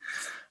way.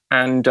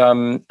 And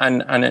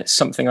it's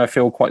something I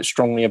feel quite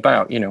strongly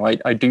about.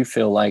 I do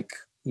feel like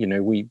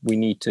we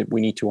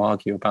need to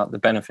argue about the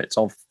benefits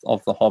of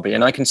the hobby,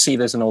 and I can see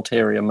there's an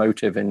ulterior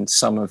motive in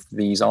some of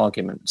these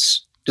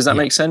arguments. Does that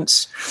make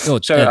sense? Oh,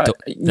 that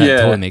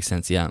totally makes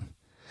sense. Yeah.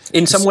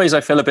 In some ways,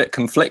 I feel a bit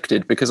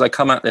conflicted because I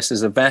come at this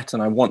as a vet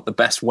and I want the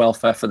best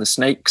welfare for the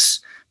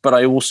snakes, but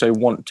I also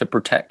want to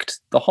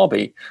protect the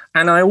hobby.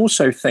 And I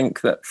also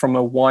think that from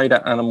a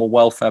wider animal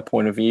welfare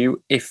point of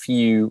view, if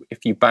you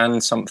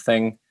ban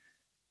something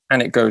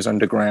and it goes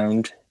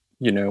underground,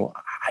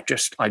 I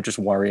just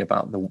worry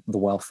about the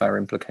welfare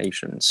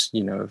implications,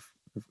 of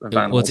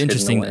Well, it's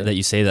interesting that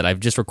you say that.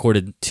 I've just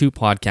recorded 2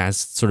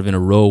 podcasts sort of in a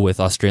row with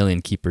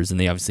Australian keepers, and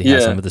they obviously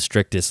have some of the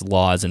strictest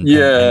laws. And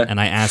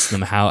I asked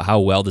them how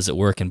well does it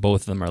work, and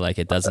both of them are like,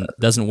 it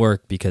doesn't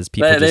work because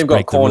people they've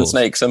got corn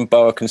snakes and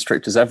boa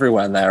constrictors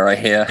everywhere there, I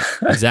hear.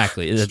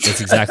 Exactly,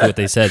 that's exactly what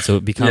they said. So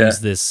it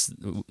becomes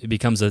it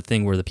becomes a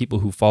thing where the people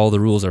who follow the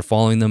rules are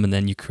following them, and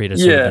then you create a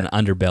sort of an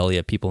underbelly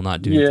of people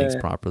not doing things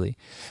properly.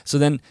 So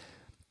then,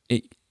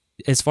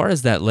 as far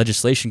as that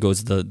legislation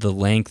goes, the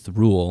length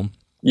rule.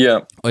 Yeah.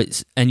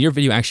 And your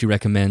video actually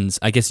recommends,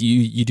 I guess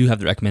you do have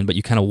the recommend, but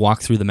you kind of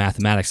walk through the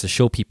mathematics to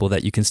show people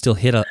that you can still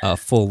hit a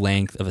full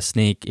length of a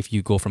snake if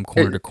you go from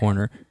corner to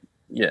corner.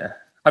 Yeah.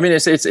 I mean,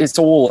 it's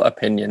all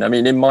opinion. I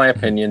mean, in my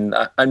opinion,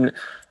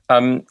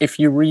 if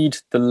you read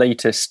the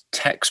latest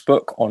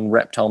textbook on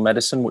reptile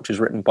medicine, which is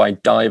written by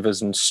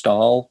Divers and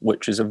Stahl,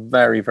 which is a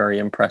very, very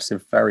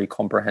impressive, very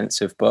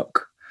comprehensive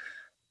book,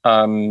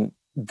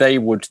 they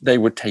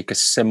would take a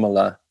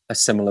similar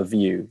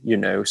view,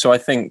 So I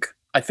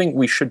think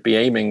we should be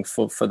aiming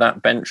for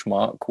that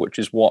benchmark, which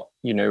is what,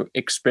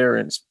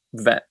 experienced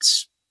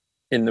vets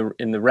in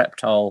the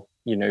reptile,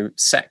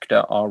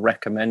 sector are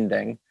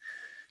recommending.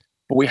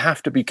 But we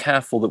have to be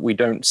careful that we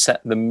don't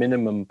set the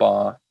minimum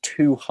bar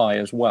too high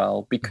as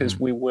well, because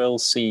we will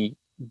see,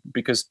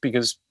 because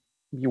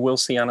you will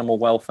see animal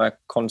welfare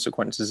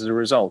consequences as a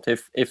result.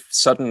 If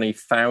suddenly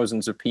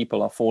thousands of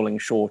people are falling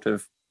short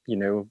of,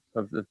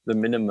 of the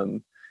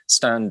minimum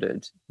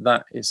standard,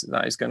 that is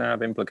going to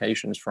have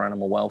implications for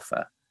animal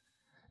welfare.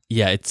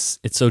 Yeah, it's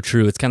so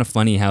true. It's kind of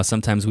funny how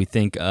sometimes we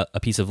think a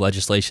piece of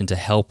legislation to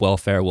help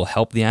welfare will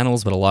help the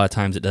animals, but a lot of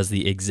times it does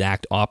the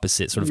exact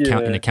opposite, sort of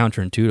in a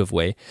counterintuitive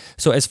way.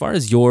 So as far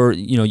as when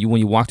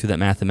you walk through that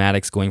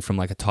mathematics, going from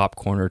like a top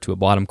corner to a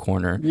bottom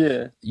corner,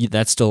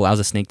 that still allows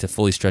a snake to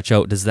fully stretch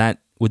out.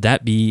 Would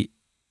that be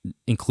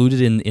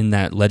included in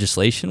that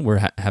legislation,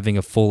 where having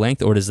a full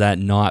length, or does that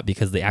not,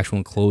 because the actual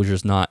enclosure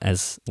is not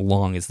as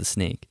long as the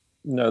snake?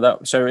 no,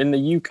 that so in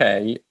the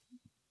UK,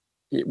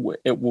 it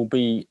will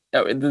be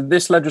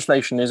this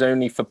legislation is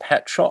only for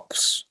pet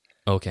shops.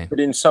 Okay. But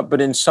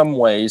in some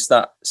ways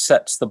that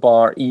sets the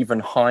bar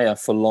even higher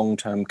for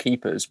long-term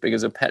keepers,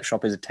 because a pet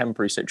shop is a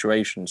temporary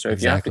situation. So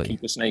if you have to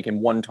keep a snake in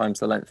 1 times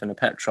the length in a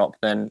pet shop,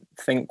 then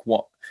think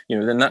what,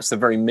 then that's the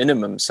very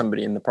minimum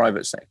somebody in the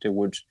private sector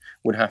would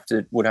have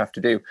to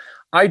do.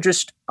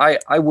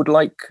 I would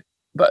like,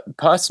 but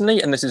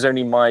personally, and this is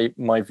only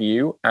my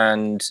view,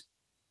 and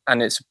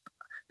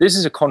this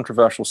is a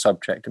controversial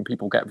subject and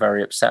people get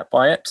very upset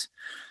by it.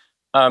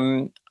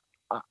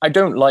 I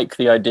don't like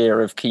the idea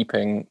of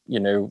keeping,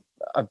 a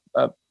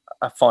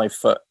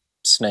 5-foot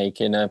snake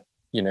in a,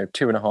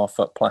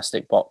 2.5-foot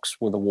plastic box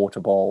with a water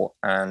bowl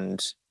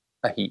and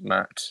a heat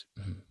mat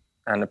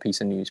and a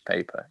piece of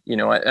newspaper,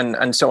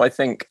 and so I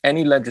think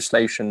any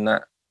legislation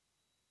that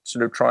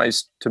sort of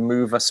tries to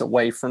move us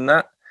away from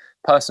that,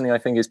 personally, I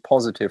think is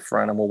positive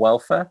for animal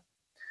welfare.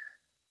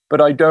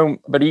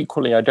 But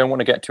equally, I don't want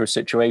to get to a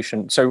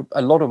situation. So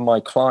a lot of my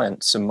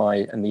clients and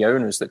the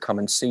owners that come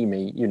and see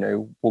me,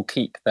 will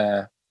keep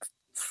their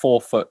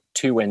 4-foot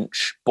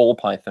 2-inch ball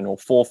python or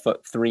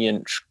 4-foot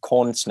 3-inch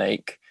corn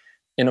snake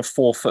in a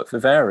 4-foot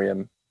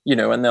vivarium,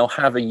 and they'll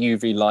have a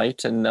UV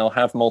light and they'll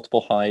have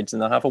multiple hides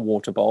and they'll have a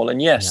water bowl.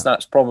 And yes,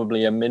 that's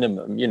probably a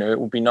minimum.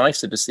 It would be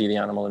nicer to see the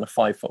animal in a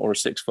 5-foot or a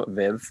 6-foot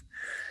viv.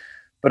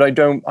 But I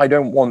don't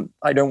want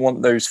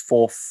those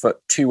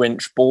 4-foot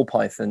 2-inch ball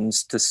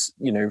pythons to,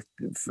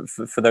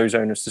 for those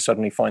owners to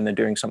suddenly find they're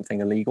doing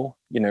something illegal,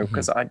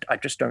 because I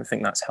just don't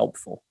think that's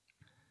helpful.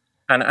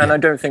 And I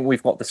don't think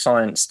we've got the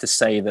science to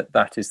say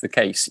that is the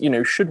case.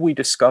 Should we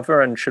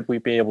discover and should we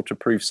be able to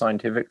prove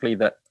scientifically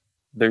that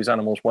those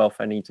animals'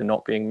 welfare needs are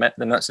not being met,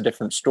 then that's a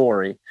different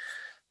story.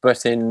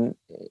 But in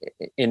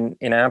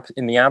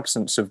the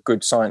absence of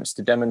good science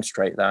to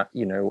demonstrate that,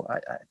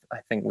 I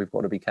think we've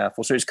got to be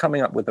careful. So it's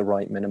coming up with the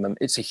right minimum.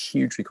 It's a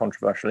hugely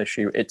controversial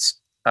issue. It's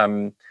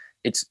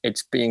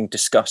being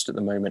discussed at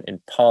the moment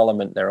in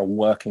Parliament. There are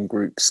working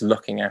groups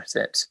looking at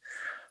it,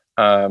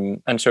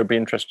 and so it'd be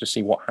interesting to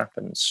see what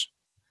happens.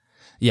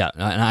 Yeah,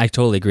 and I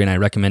totally agree, and I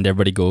recommend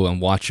everybody go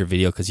and watch your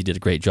video because you did a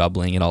great job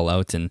laying it all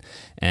out, and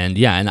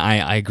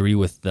I agree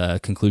with the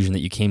conclusion that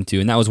you came to,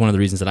 and that was one of the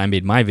reasons that I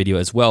made my video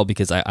as well,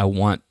 because I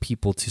want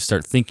people to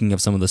start thinking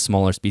of some of the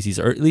smaller species,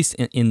 or at least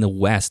in the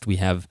West we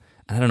have,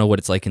 I don't know what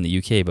it's like in the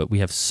UK, but we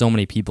have so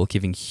many people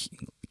keeping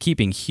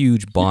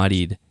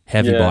huge-bodied,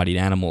 heavy-bodied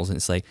animals, and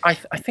it's like... I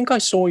think I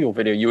saw your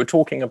video. You were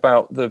talking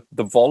about the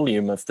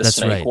volume of the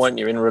snake, weren't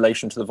you, in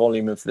relation to the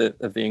volume of the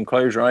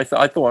enclosure? I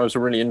thought it was a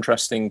really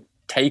interesting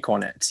take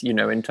on it,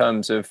 in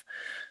terms of...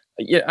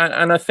 Yeah,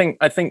 and I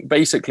think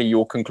basically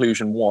your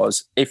conclusion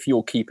was, if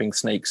you're keeping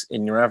snakes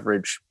in your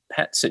average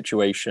pet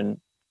situation,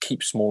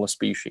 keep smaller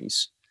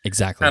species.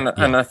 Exactly.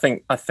 And I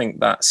think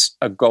that's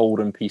a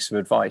golden piece of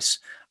advice.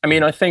 I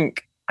mean, I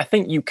think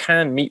you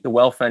can meet the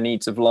welfare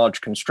needs of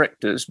large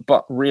constrictors,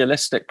 but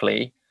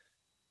realistically,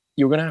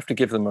 you're going to have to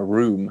give them a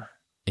room.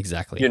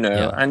 Exactly.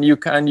 And you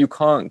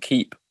can't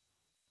keep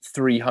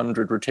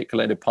 300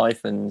 reticulated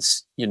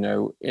pythons, in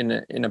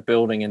a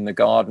building in the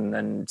garden,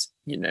 and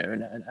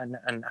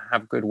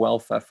have good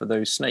welfare for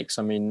those snakes.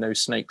 I mean,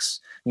 those snakes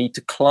need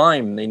to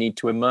climb. They need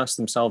to immerse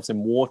themselves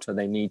in water.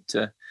 They need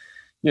to,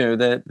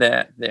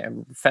 they're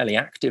fairly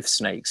active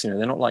snakes.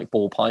 They're not like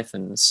ball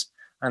pythons,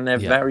 and they're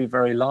very,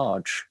 very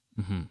large.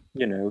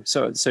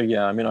 So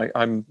yeah, I mean,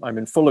 I'm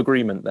in full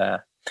agreement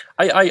there.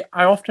 I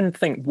often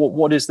think,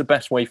 what is the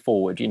best way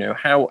forward?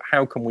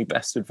 How can we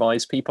best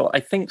advise people? I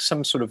think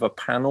some sort of a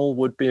panel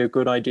would be a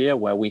good idea,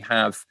 where we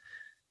have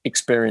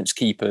experienced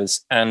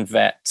keepers and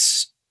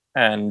vets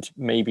and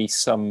maybe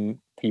some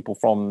people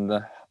from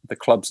the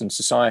clubs and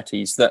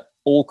societies that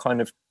all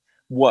kind of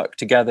work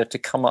together to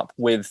come up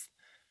with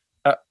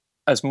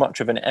as much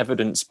of an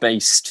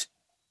evidence-based,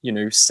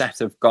 set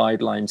of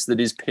guidelines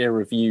that is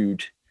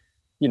peer-reviewed.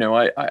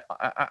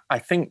 I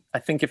think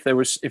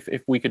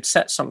if we could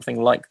set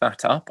something like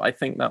that up, I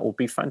think that will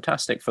be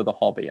fantastic for the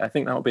hobby. I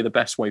think that will be the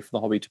best way for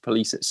the hobby to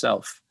police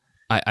itself.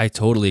 I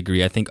totally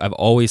agree. I think I've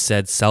always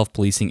said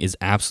self-policing is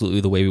absolutely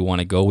the way we want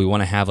to go. We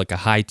want to have like a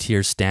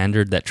high-tier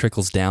standard that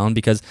trickles down,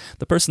 because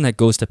the person that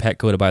goes to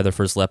Petco to buy their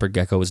first leopard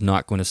gecko is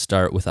not going to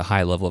start with a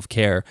high level of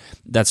care.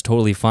 That's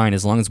totally fine,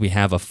 as long as we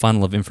have a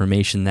funnel of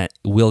information that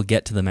will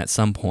get to them at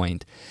some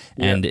point.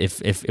 And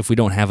if we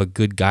don't have a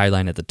good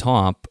guideline at the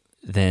top,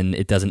 then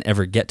it doesn't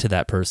ever get to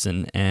that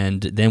person.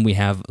 And then we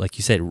have, like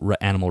you said,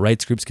 animal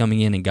rights groups coming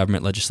in and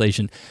government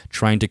legislation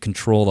trying to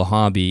control the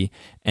hobby,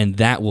 and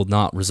that will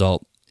not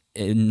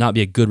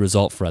be a good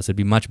result for us. It'd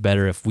be much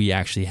better if we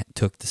actually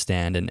took the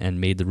stand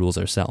and made the rules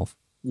ourselves.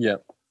 Yeah.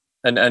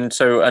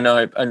 So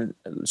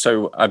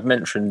I've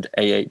mentioned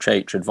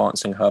AHH,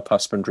 Advancing Herp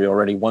Husbandry,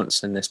 already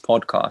once in this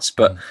podcast,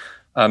 but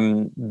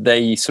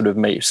they sort of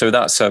make, so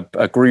that's a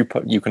group,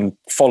 you can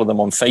follow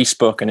them on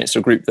Facebook, and it's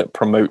a group that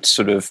promotes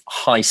sort of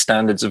high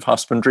standards of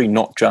husbandry,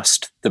 not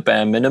just the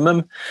bare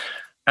minimum.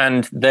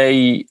 And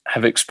they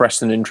have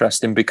expressed an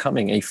interest in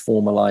becoming a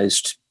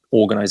formalized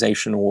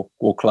organization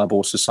or club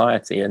or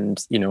society.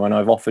 And, you know, and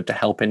I've offered to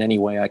help in any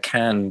way I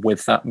can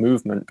with that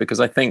movement, because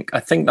I think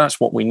that's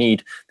what we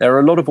need. There are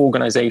a lot of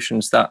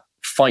organizations that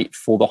fight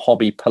for the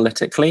hobby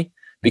politically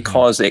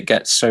because it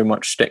gets so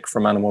much stick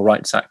from animal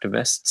rights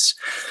activists.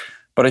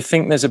 But I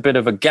think there's a bit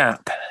of a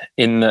gap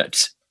in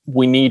that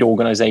we need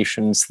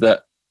organizations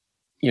that,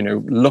 you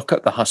know, look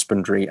at the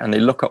husbandry and they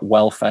look at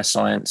welfare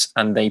science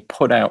and they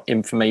put out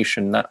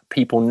information that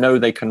people know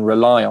they can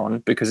rely on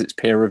because it's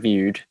peer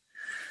reviewed,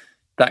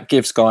 that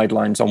gives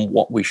guidelines on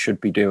what we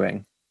should be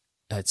doing.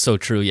 It's so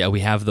true. Yeah, we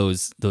have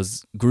those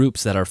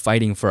groups that are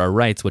fighting for our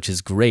rights, which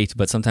is great,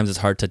 but sometimes it's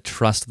hard to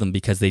trust them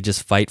because they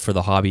just fight for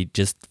the hobby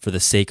just for the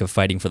sake of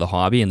fighting for the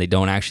hobby, and they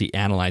don't actually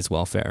analyze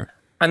welfare.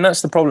 And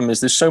that's the problem,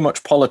 is there's so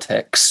much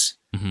politics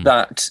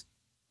that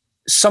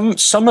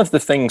some of the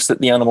things that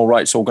the animal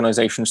rights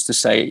organizations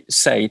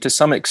say to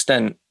some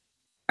extent,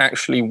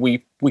 actually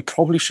we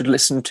probably should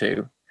listen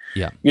to.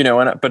 Yeah. You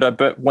know,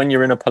 but when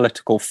you're in a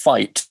political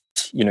fight,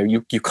 you know,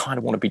 you kind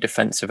of want to be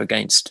defensive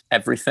against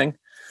everything.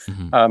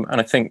 And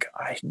I think,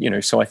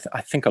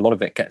 I think a lot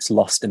of it gets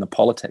lost in the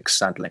politics,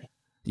 sadly.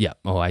 Yeah.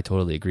 Oh, I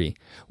totally agree.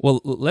 Well,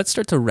 let's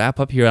start to wrap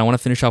up here. I want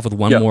to finish off with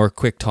one more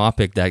quick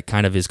topic that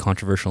kind of is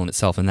controversial in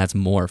itself, and that's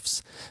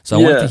morphs. So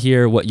I want to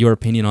hear what your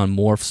opinion on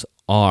morphs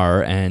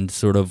are, and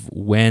sort of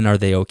when are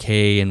they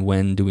okay, and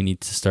when do we need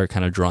to start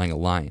kind of drawing a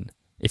line,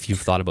 if you've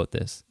thought about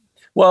this.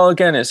 Well,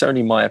 again, it's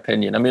only my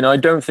opinion. I mean, I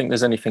don't think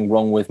there's anything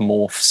wrong with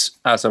morphs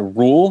as a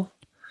rule,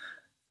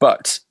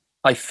 but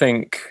I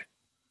think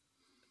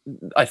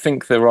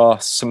there are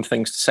some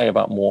things to say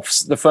about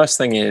morphs. The first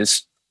thing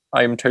is,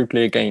 I am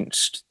totally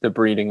against the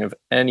breeding of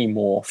any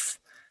morph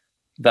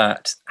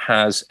that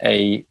has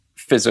a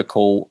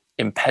physical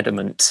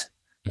impediment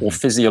or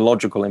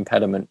physiological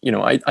impediment. You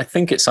know, I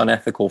think it's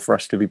unethical for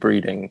us to be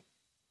breeding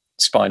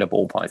spider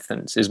ball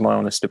pythons, is my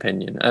honest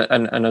opinion.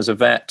 And as a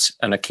vet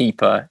and a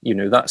keeper, you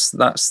know, that's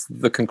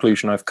the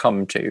conclusion I've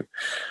come to.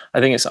 I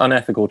think it's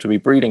unethical to be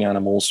breeding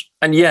animals.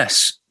 And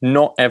yes,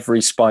 not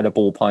every spider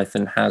ball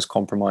python has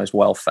compromised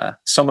welfare.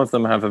 Some of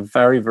them have a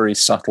very, very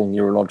subtle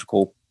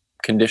neurological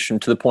condition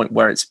to the point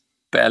where it's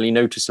barely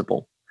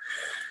noticeable.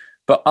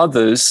 But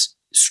others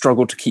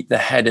struggle to keep their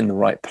head in the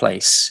right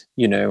place,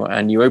 you know,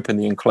 and you open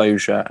the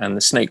enclosure and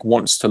the snake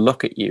wants to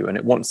look at you and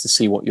it wants to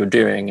see what you're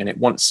doing and it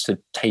wants to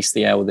taste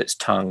the air with its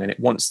tongue and it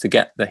wants to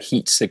get the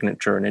heat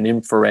signature and an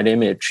infrared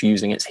image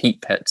using its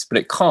heat pits, but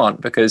it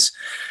can't because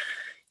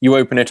you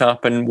open it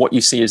up and what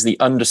you see is the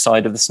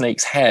underside of the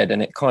snake's head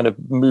and it kind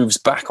of moves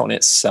back on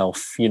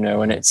itself, you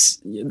know, and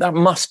that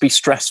must be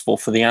stressful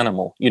for the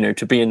animal, you know,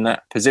 to be in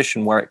that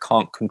position where it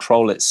can't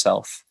control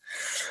itself.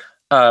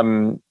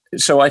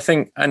 So I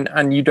think,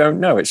 and you don't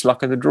know, it's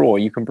luck of the draw.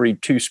 You can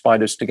breed two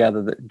spiders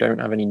together that don't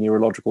have any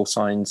neurological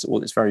signs,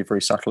 or it's very,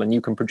 very subtle, and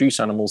you can produce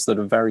animals that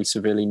are very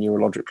severely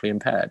neurologically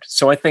impaired.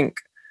 So I think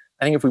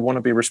if we want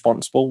to be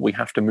responsible, we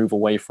have to move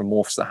away from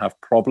morphs that have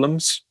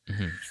problems.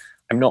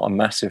 I'm not a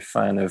massive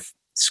fan of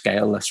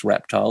scaleless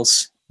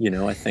reptiles. You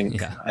know, I think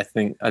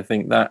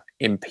that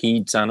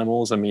impedes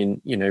animals. I mean,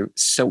 you know,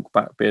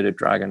 silkback bearded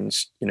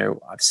dragons, you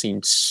know, I've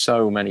seen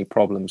so many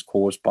problems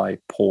caused by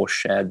poor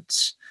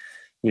sheds,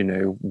 you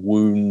know,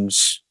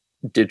 wounds,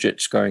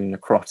 digits going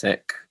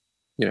necrotic.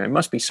 You know, it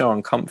must be so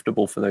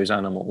uncomfortable for those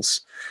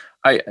animals.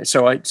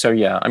 So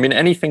I mean,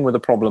 anything with a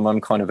problem, I'm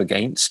kind of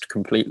against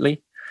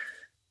completely.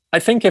 I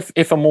think if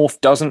a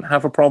morph doesn't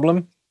have a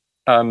problem,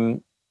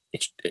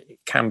 it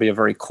can be a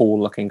very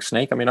cool looking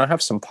snake. I mean, I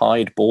have some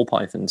pied ball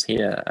pythons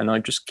here and I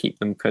just keep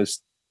them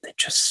because they're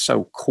just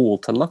so cool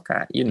to look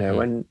at, you know,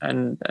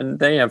 and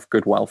they have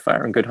good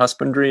welfare and good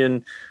husbandry.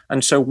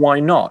 And so why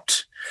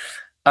not?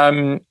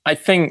 I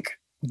think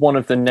one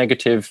of the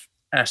negative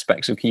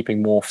aspects of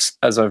keeping morphs,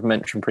 as I've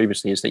mentioned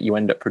previously, is that you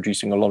end up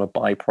producing a lot of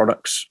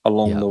byproducts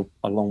along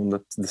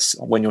the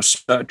when you're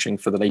searching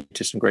for the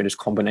latest and greatest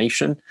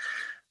combination.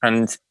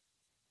 And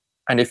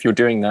if you're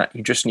doing that,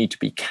 you just need to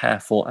be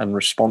careful and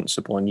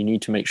responsible, and you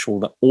need to make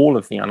sure that all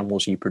of the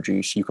animals you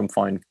produce, you can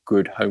find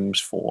good homes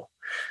for.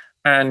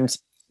 And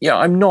yeah,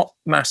 I'm not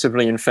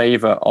massively in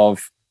favor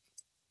of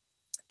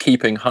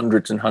keeping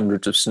hundreds and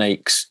hundreds of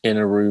snakes in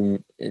a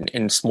room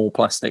in small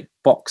plastic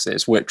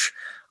boxes, which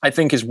I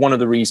think is one of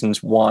the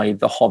reasons why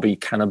the hobby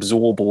can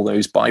absorb all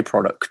those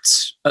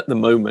byproducts at the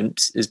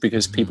moment, is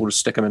because people just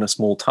stick them in a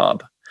small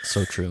tub.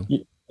 So true.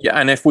 Yeah,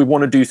 and if we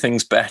want to do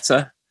things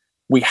better,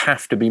 we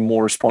have to be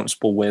more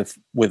responsible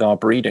with our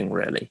breeding,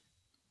 really.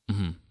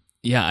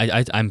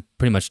 Yeah, I'm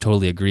pretty much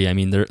totally agree. I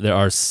mean, there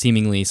are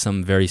seemingly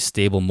some very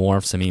stable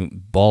morphs. I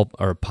mean,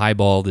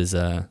 piebald is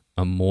a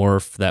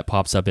morph that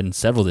pops up in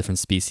several different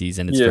species,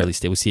 and it's fairly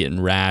stable. We see it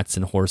in rats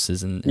and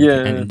horses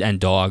and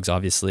dogs,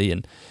 obviously,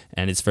 and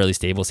it's fairly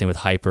stable. Same with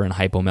hyper and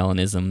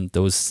hypomelanism.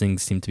 Those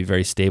things seem to be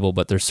very stable,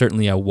 but there's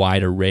certainly a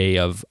wide array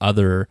of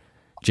other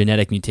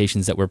genetic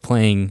mutations that we're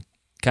playing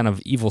kind of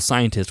evil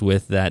scientist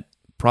with that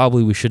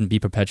probably we shouldn't be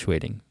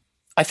perpetuating.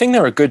 I think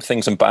there are good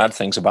things and bad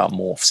things about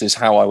morphs, is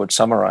how I would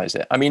summarize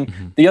it. I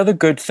mean, the other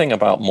good thing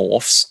about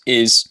morphs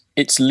is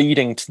it's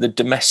leading to the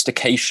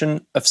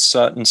domestication of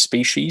certain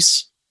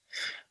species.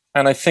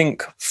 And I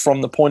think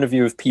from the point of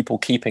view of people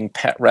keeping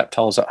pet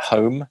reptiles at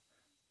home,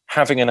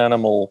 having an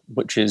animal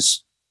which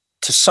is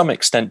to some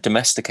extent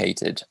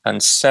domesticated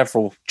and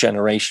several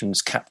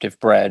generations captive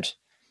bred,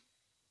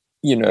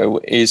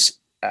 is,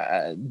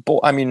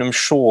 I'm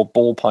sure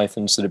ball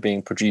pythons that are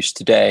being produced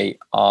today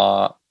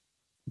are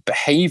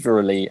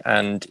behaviorally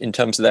and in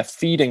terms of their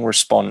feeding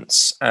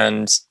response,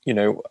 and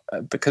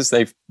because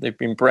they've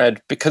been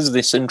bred because of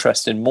this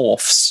interest in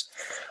morphs,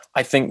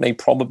 I think they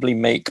probably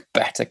make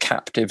better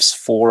captives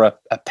for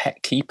a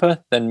pet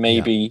keeper than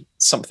maybe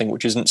something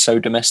which isn't so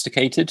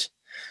domesticated.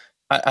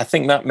 I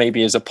think that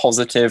maybe is a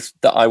positive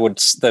that I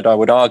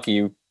would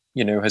argue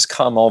has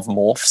come of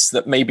morphs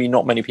that maybe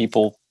not many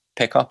people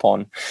pick up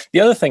on.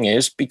 The other thing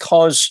is,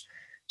 because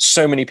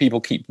so many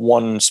people keep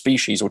one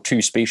species or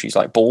two species,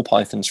 like ball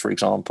pythons, for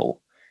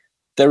example,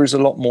 there is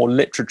a lot more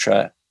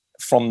literature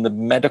from the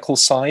medical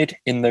side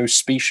in those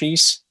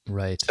species.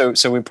 Right.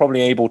 So we're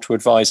probably able to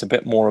advise a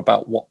bit more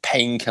about what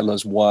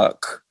painkillers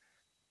work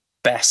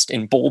best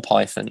in ball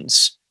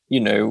pythons,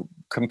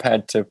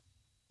 compared to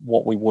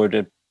what we would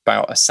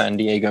about a San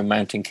Diego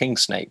mountain king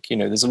snake.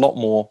 There's a lot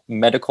more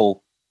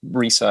medical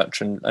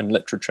research and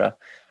literature.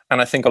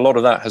 And I think a lot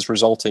of that has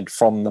resulted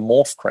from the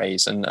morph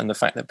craze and the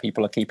fact that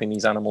people are keeping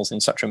these animals in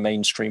such a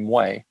mainstream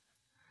way.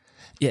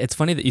 Yeah, it's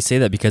funny that you say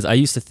that, because I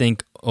used to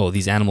think, oh,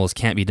 these animals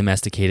can't be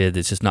domesticated.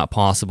 It's just not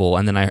possible.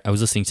 And then I was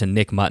listening to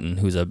Nick Mutton,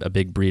 who's a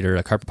big breeder,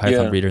 a carpet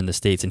python breeder in the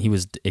States, and he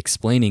was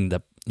explaining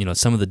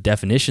some of the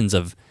definitions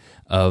of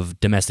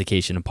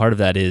domestication. And part of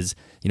that is,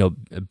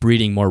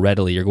 breeding more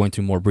readily. You're going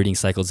through more breeding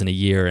cycles in a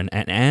year,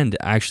 and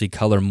actually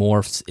color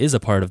morphs is a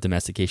part of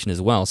domestication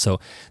as well. So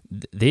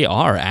they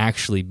are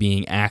actually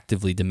being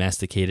actively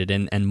domesticated,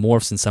 and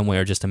morphs in some way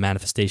are just a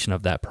manifestation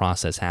of that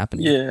process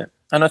happening. Yeah.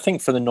 And I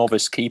think for the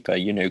novice keeper,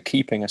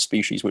 keeping a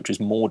species which is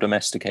more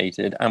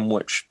domesticated and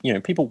which,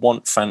 people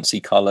want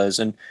fancy colors.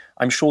 And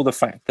I'm sure the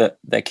fact that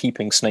they're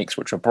keeping snakes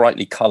which are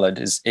brightly colored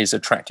is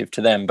attractive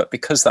to them. But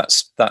because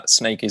that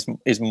snake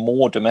is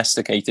more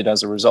domesticated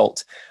as a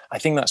result, I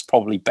think that's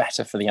probably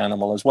better for the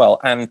animal as well.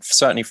 And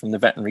certainly from the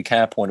veterinary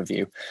care point of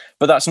view.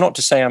 But that's not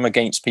to say I'm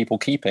against people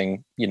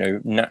keeping,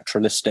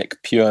 naturalistic,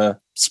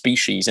 pure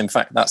species. In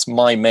fact, that's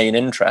my main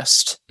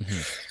interest.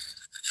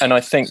 Mm-hmm. And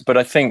I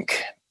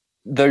think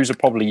those are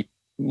probably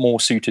more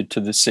suited to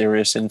the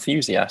serious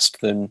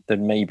enthusiast than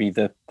maybe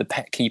the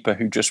pet keeper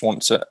who just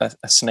wants a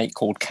snake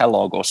called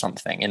Kellogg or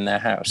something in their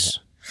house.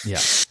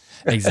 Yeah.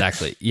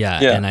 Exactly.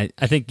 Yeah. Yeah. And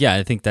I think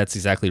that's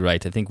exactly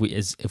right. I think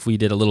if we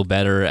did a little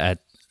better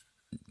at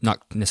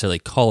not necessarily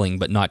culling,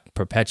 but not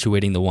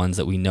perpetuating the ones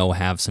that we know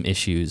have some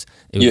issues,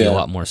 it would be a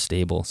lot more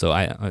stable. So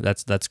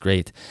that's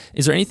great.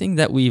 Is there anything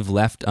that we've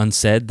left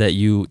unsaid that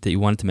you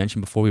wanted to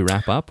mention before we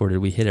wrap up, or did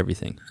we hit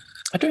everything?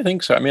 I don't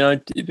think so. I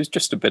mean, it was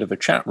just a bit of a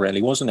chat,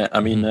 really, wasn't it? I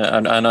mean,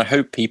 and I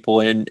hope people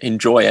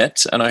enjoy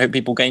it, and I hope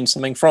people gain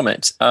something from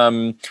it.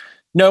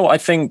 No, I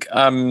think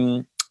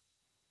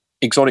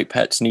exotic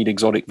pets need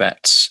exotic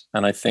vets,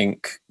 and I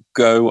think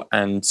go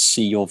and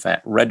see your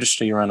vet,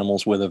 register your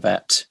animals with a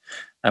vet,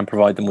 and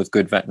provide them with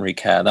good veterinary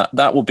care.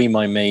 That will be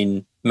my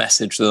main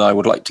message that I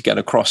would like to get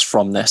across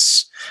from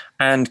this.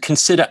 And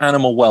consider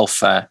animal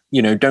welfare.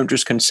 Don't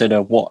just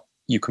consider what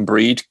you can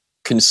breed.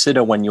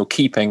 Consider when you're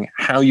keeping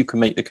how you can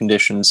make the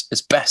conditions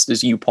as best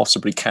as you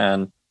possibly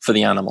can for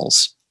the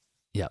animals.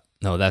 Yeah,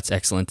 no, that's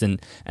excellent.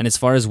 And as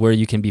far as where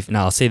you can be,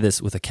 now I'll say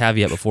this with a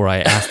caveat before I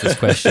ask this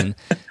question.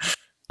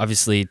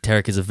 Obviously,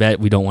 Tariq is a vet.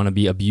 We don't want to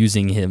be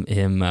abusing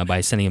him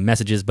by sending him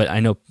messages, but I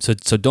know, so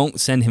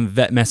don't send him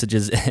vet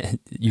messages.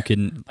 You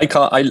can. I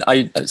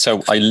can't.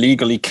 So I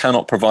legally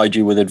cannot provide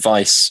you with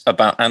advice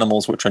about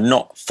animals which are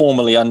not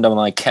formally under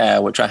my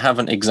care, which I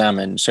haven't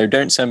examined. So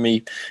don't send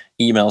me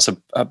emails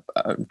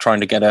trying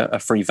to get a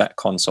free vet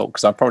consult,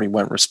 because I probably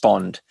won't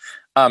respond.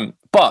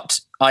 But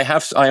I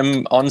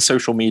am on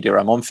social media.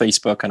 I'm on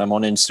Facebook and I'm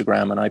on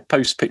Instagram, and I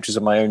post pictures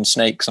of my own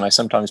snakes, and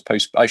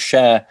I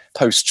share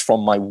posts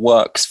from my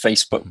work's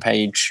Facebook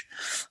page.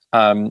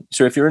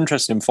 So if you're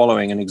interested in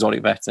following an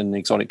exotic vet and an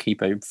exotic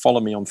keeper,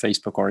 follow me on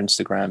Facebook or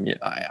Instagram.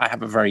 I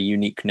have a very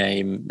unique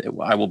name.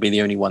 I will be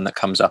the only one that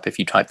comes up if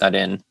you type that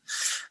in.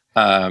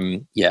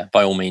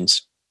 By all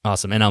means.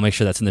 Awesome. And I'll make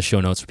sure that's in the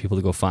show notes for people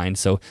to go find.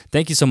 So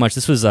thank you so much.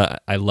 This was,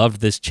 I loved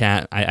this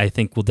chat. I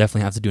think we'll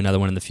definitely have to do another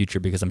one in the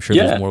future, because I'm sure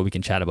there's more we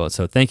can chat about.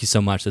 So thank you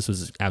so much. This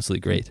was absolutely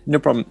great. No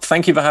problem.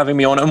 Thank you for having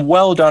me on, and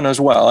well done as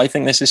well. I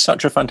think this is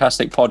such a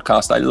fantastic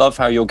podcast. I love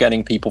how you're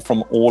getting people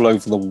from all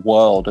over the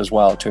world as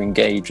well to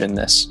engage in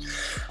this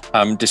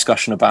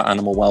discussion about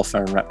animal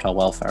welfare and reptile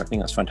welfare. I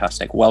think that's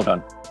fantastic. Well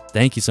done.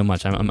 Thank you so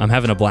much. I'm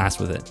having a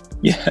blast with it.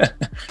 Yeah,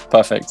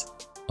 perfect.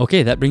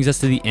 Okay, that brings us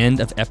to the end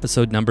of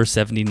episode number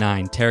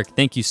 79. Tariq,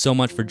 thank you so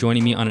much for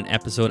joining me on an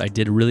episode. I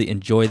did really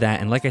enjoy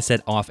that. And like I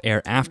said off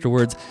air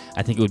afterwards,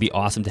 I think it would be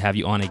awesome to have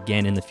you on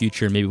again in the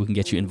future. Maybe we can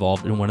get you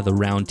involved in one of the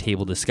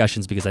roundtable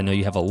discussions, because I know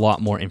you have a lot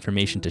more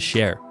information to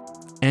share.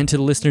 And to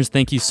the listeners,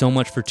 thank you so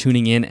much for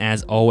tuning in.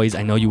 As always,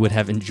 I know you would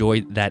have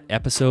enjoyed that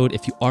episode.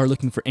 If you are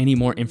looking for any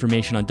more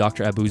information on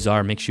Dr.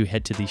 Abou-Zhar, make sure you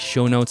head to the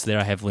show notes. There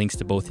I have links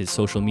to both his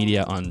social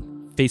media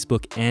on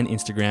Facebook and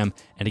Instagram.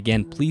 And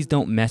again, please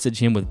don't message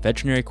him with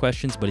veterinary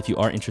questions, but if you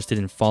are interested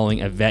in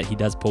following a vet, he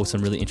does post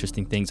some really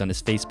interesting things on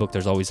his Facebook.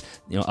 There's always,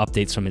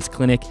 updates from his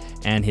clinic,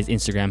 and his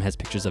Instagram has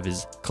pictures of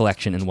his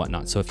collection and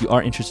whatnot. So if you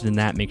are interested in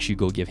that, make sure you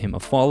go give him a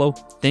follow.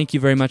 Thank you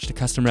very much to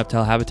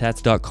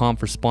CustomReptileHabitats.com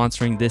for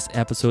sponsoring this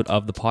episode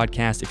of the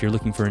podcast. If you're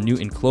looking for a new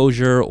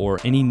enclosure or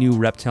any new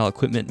reptile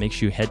equipment, make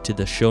sure you head to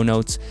the show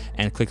notes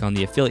and click on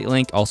the affiliate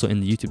link, also in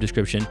the YouTube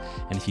description.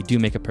 And if you do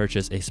make a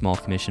purchase, a small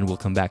commission will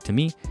come back to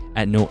me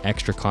at no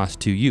extra cost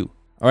to you.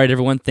 All right,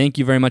 everyone, thank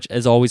you very much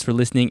as always for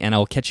listening, and I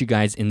will catch you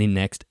guys in the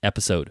next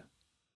episode.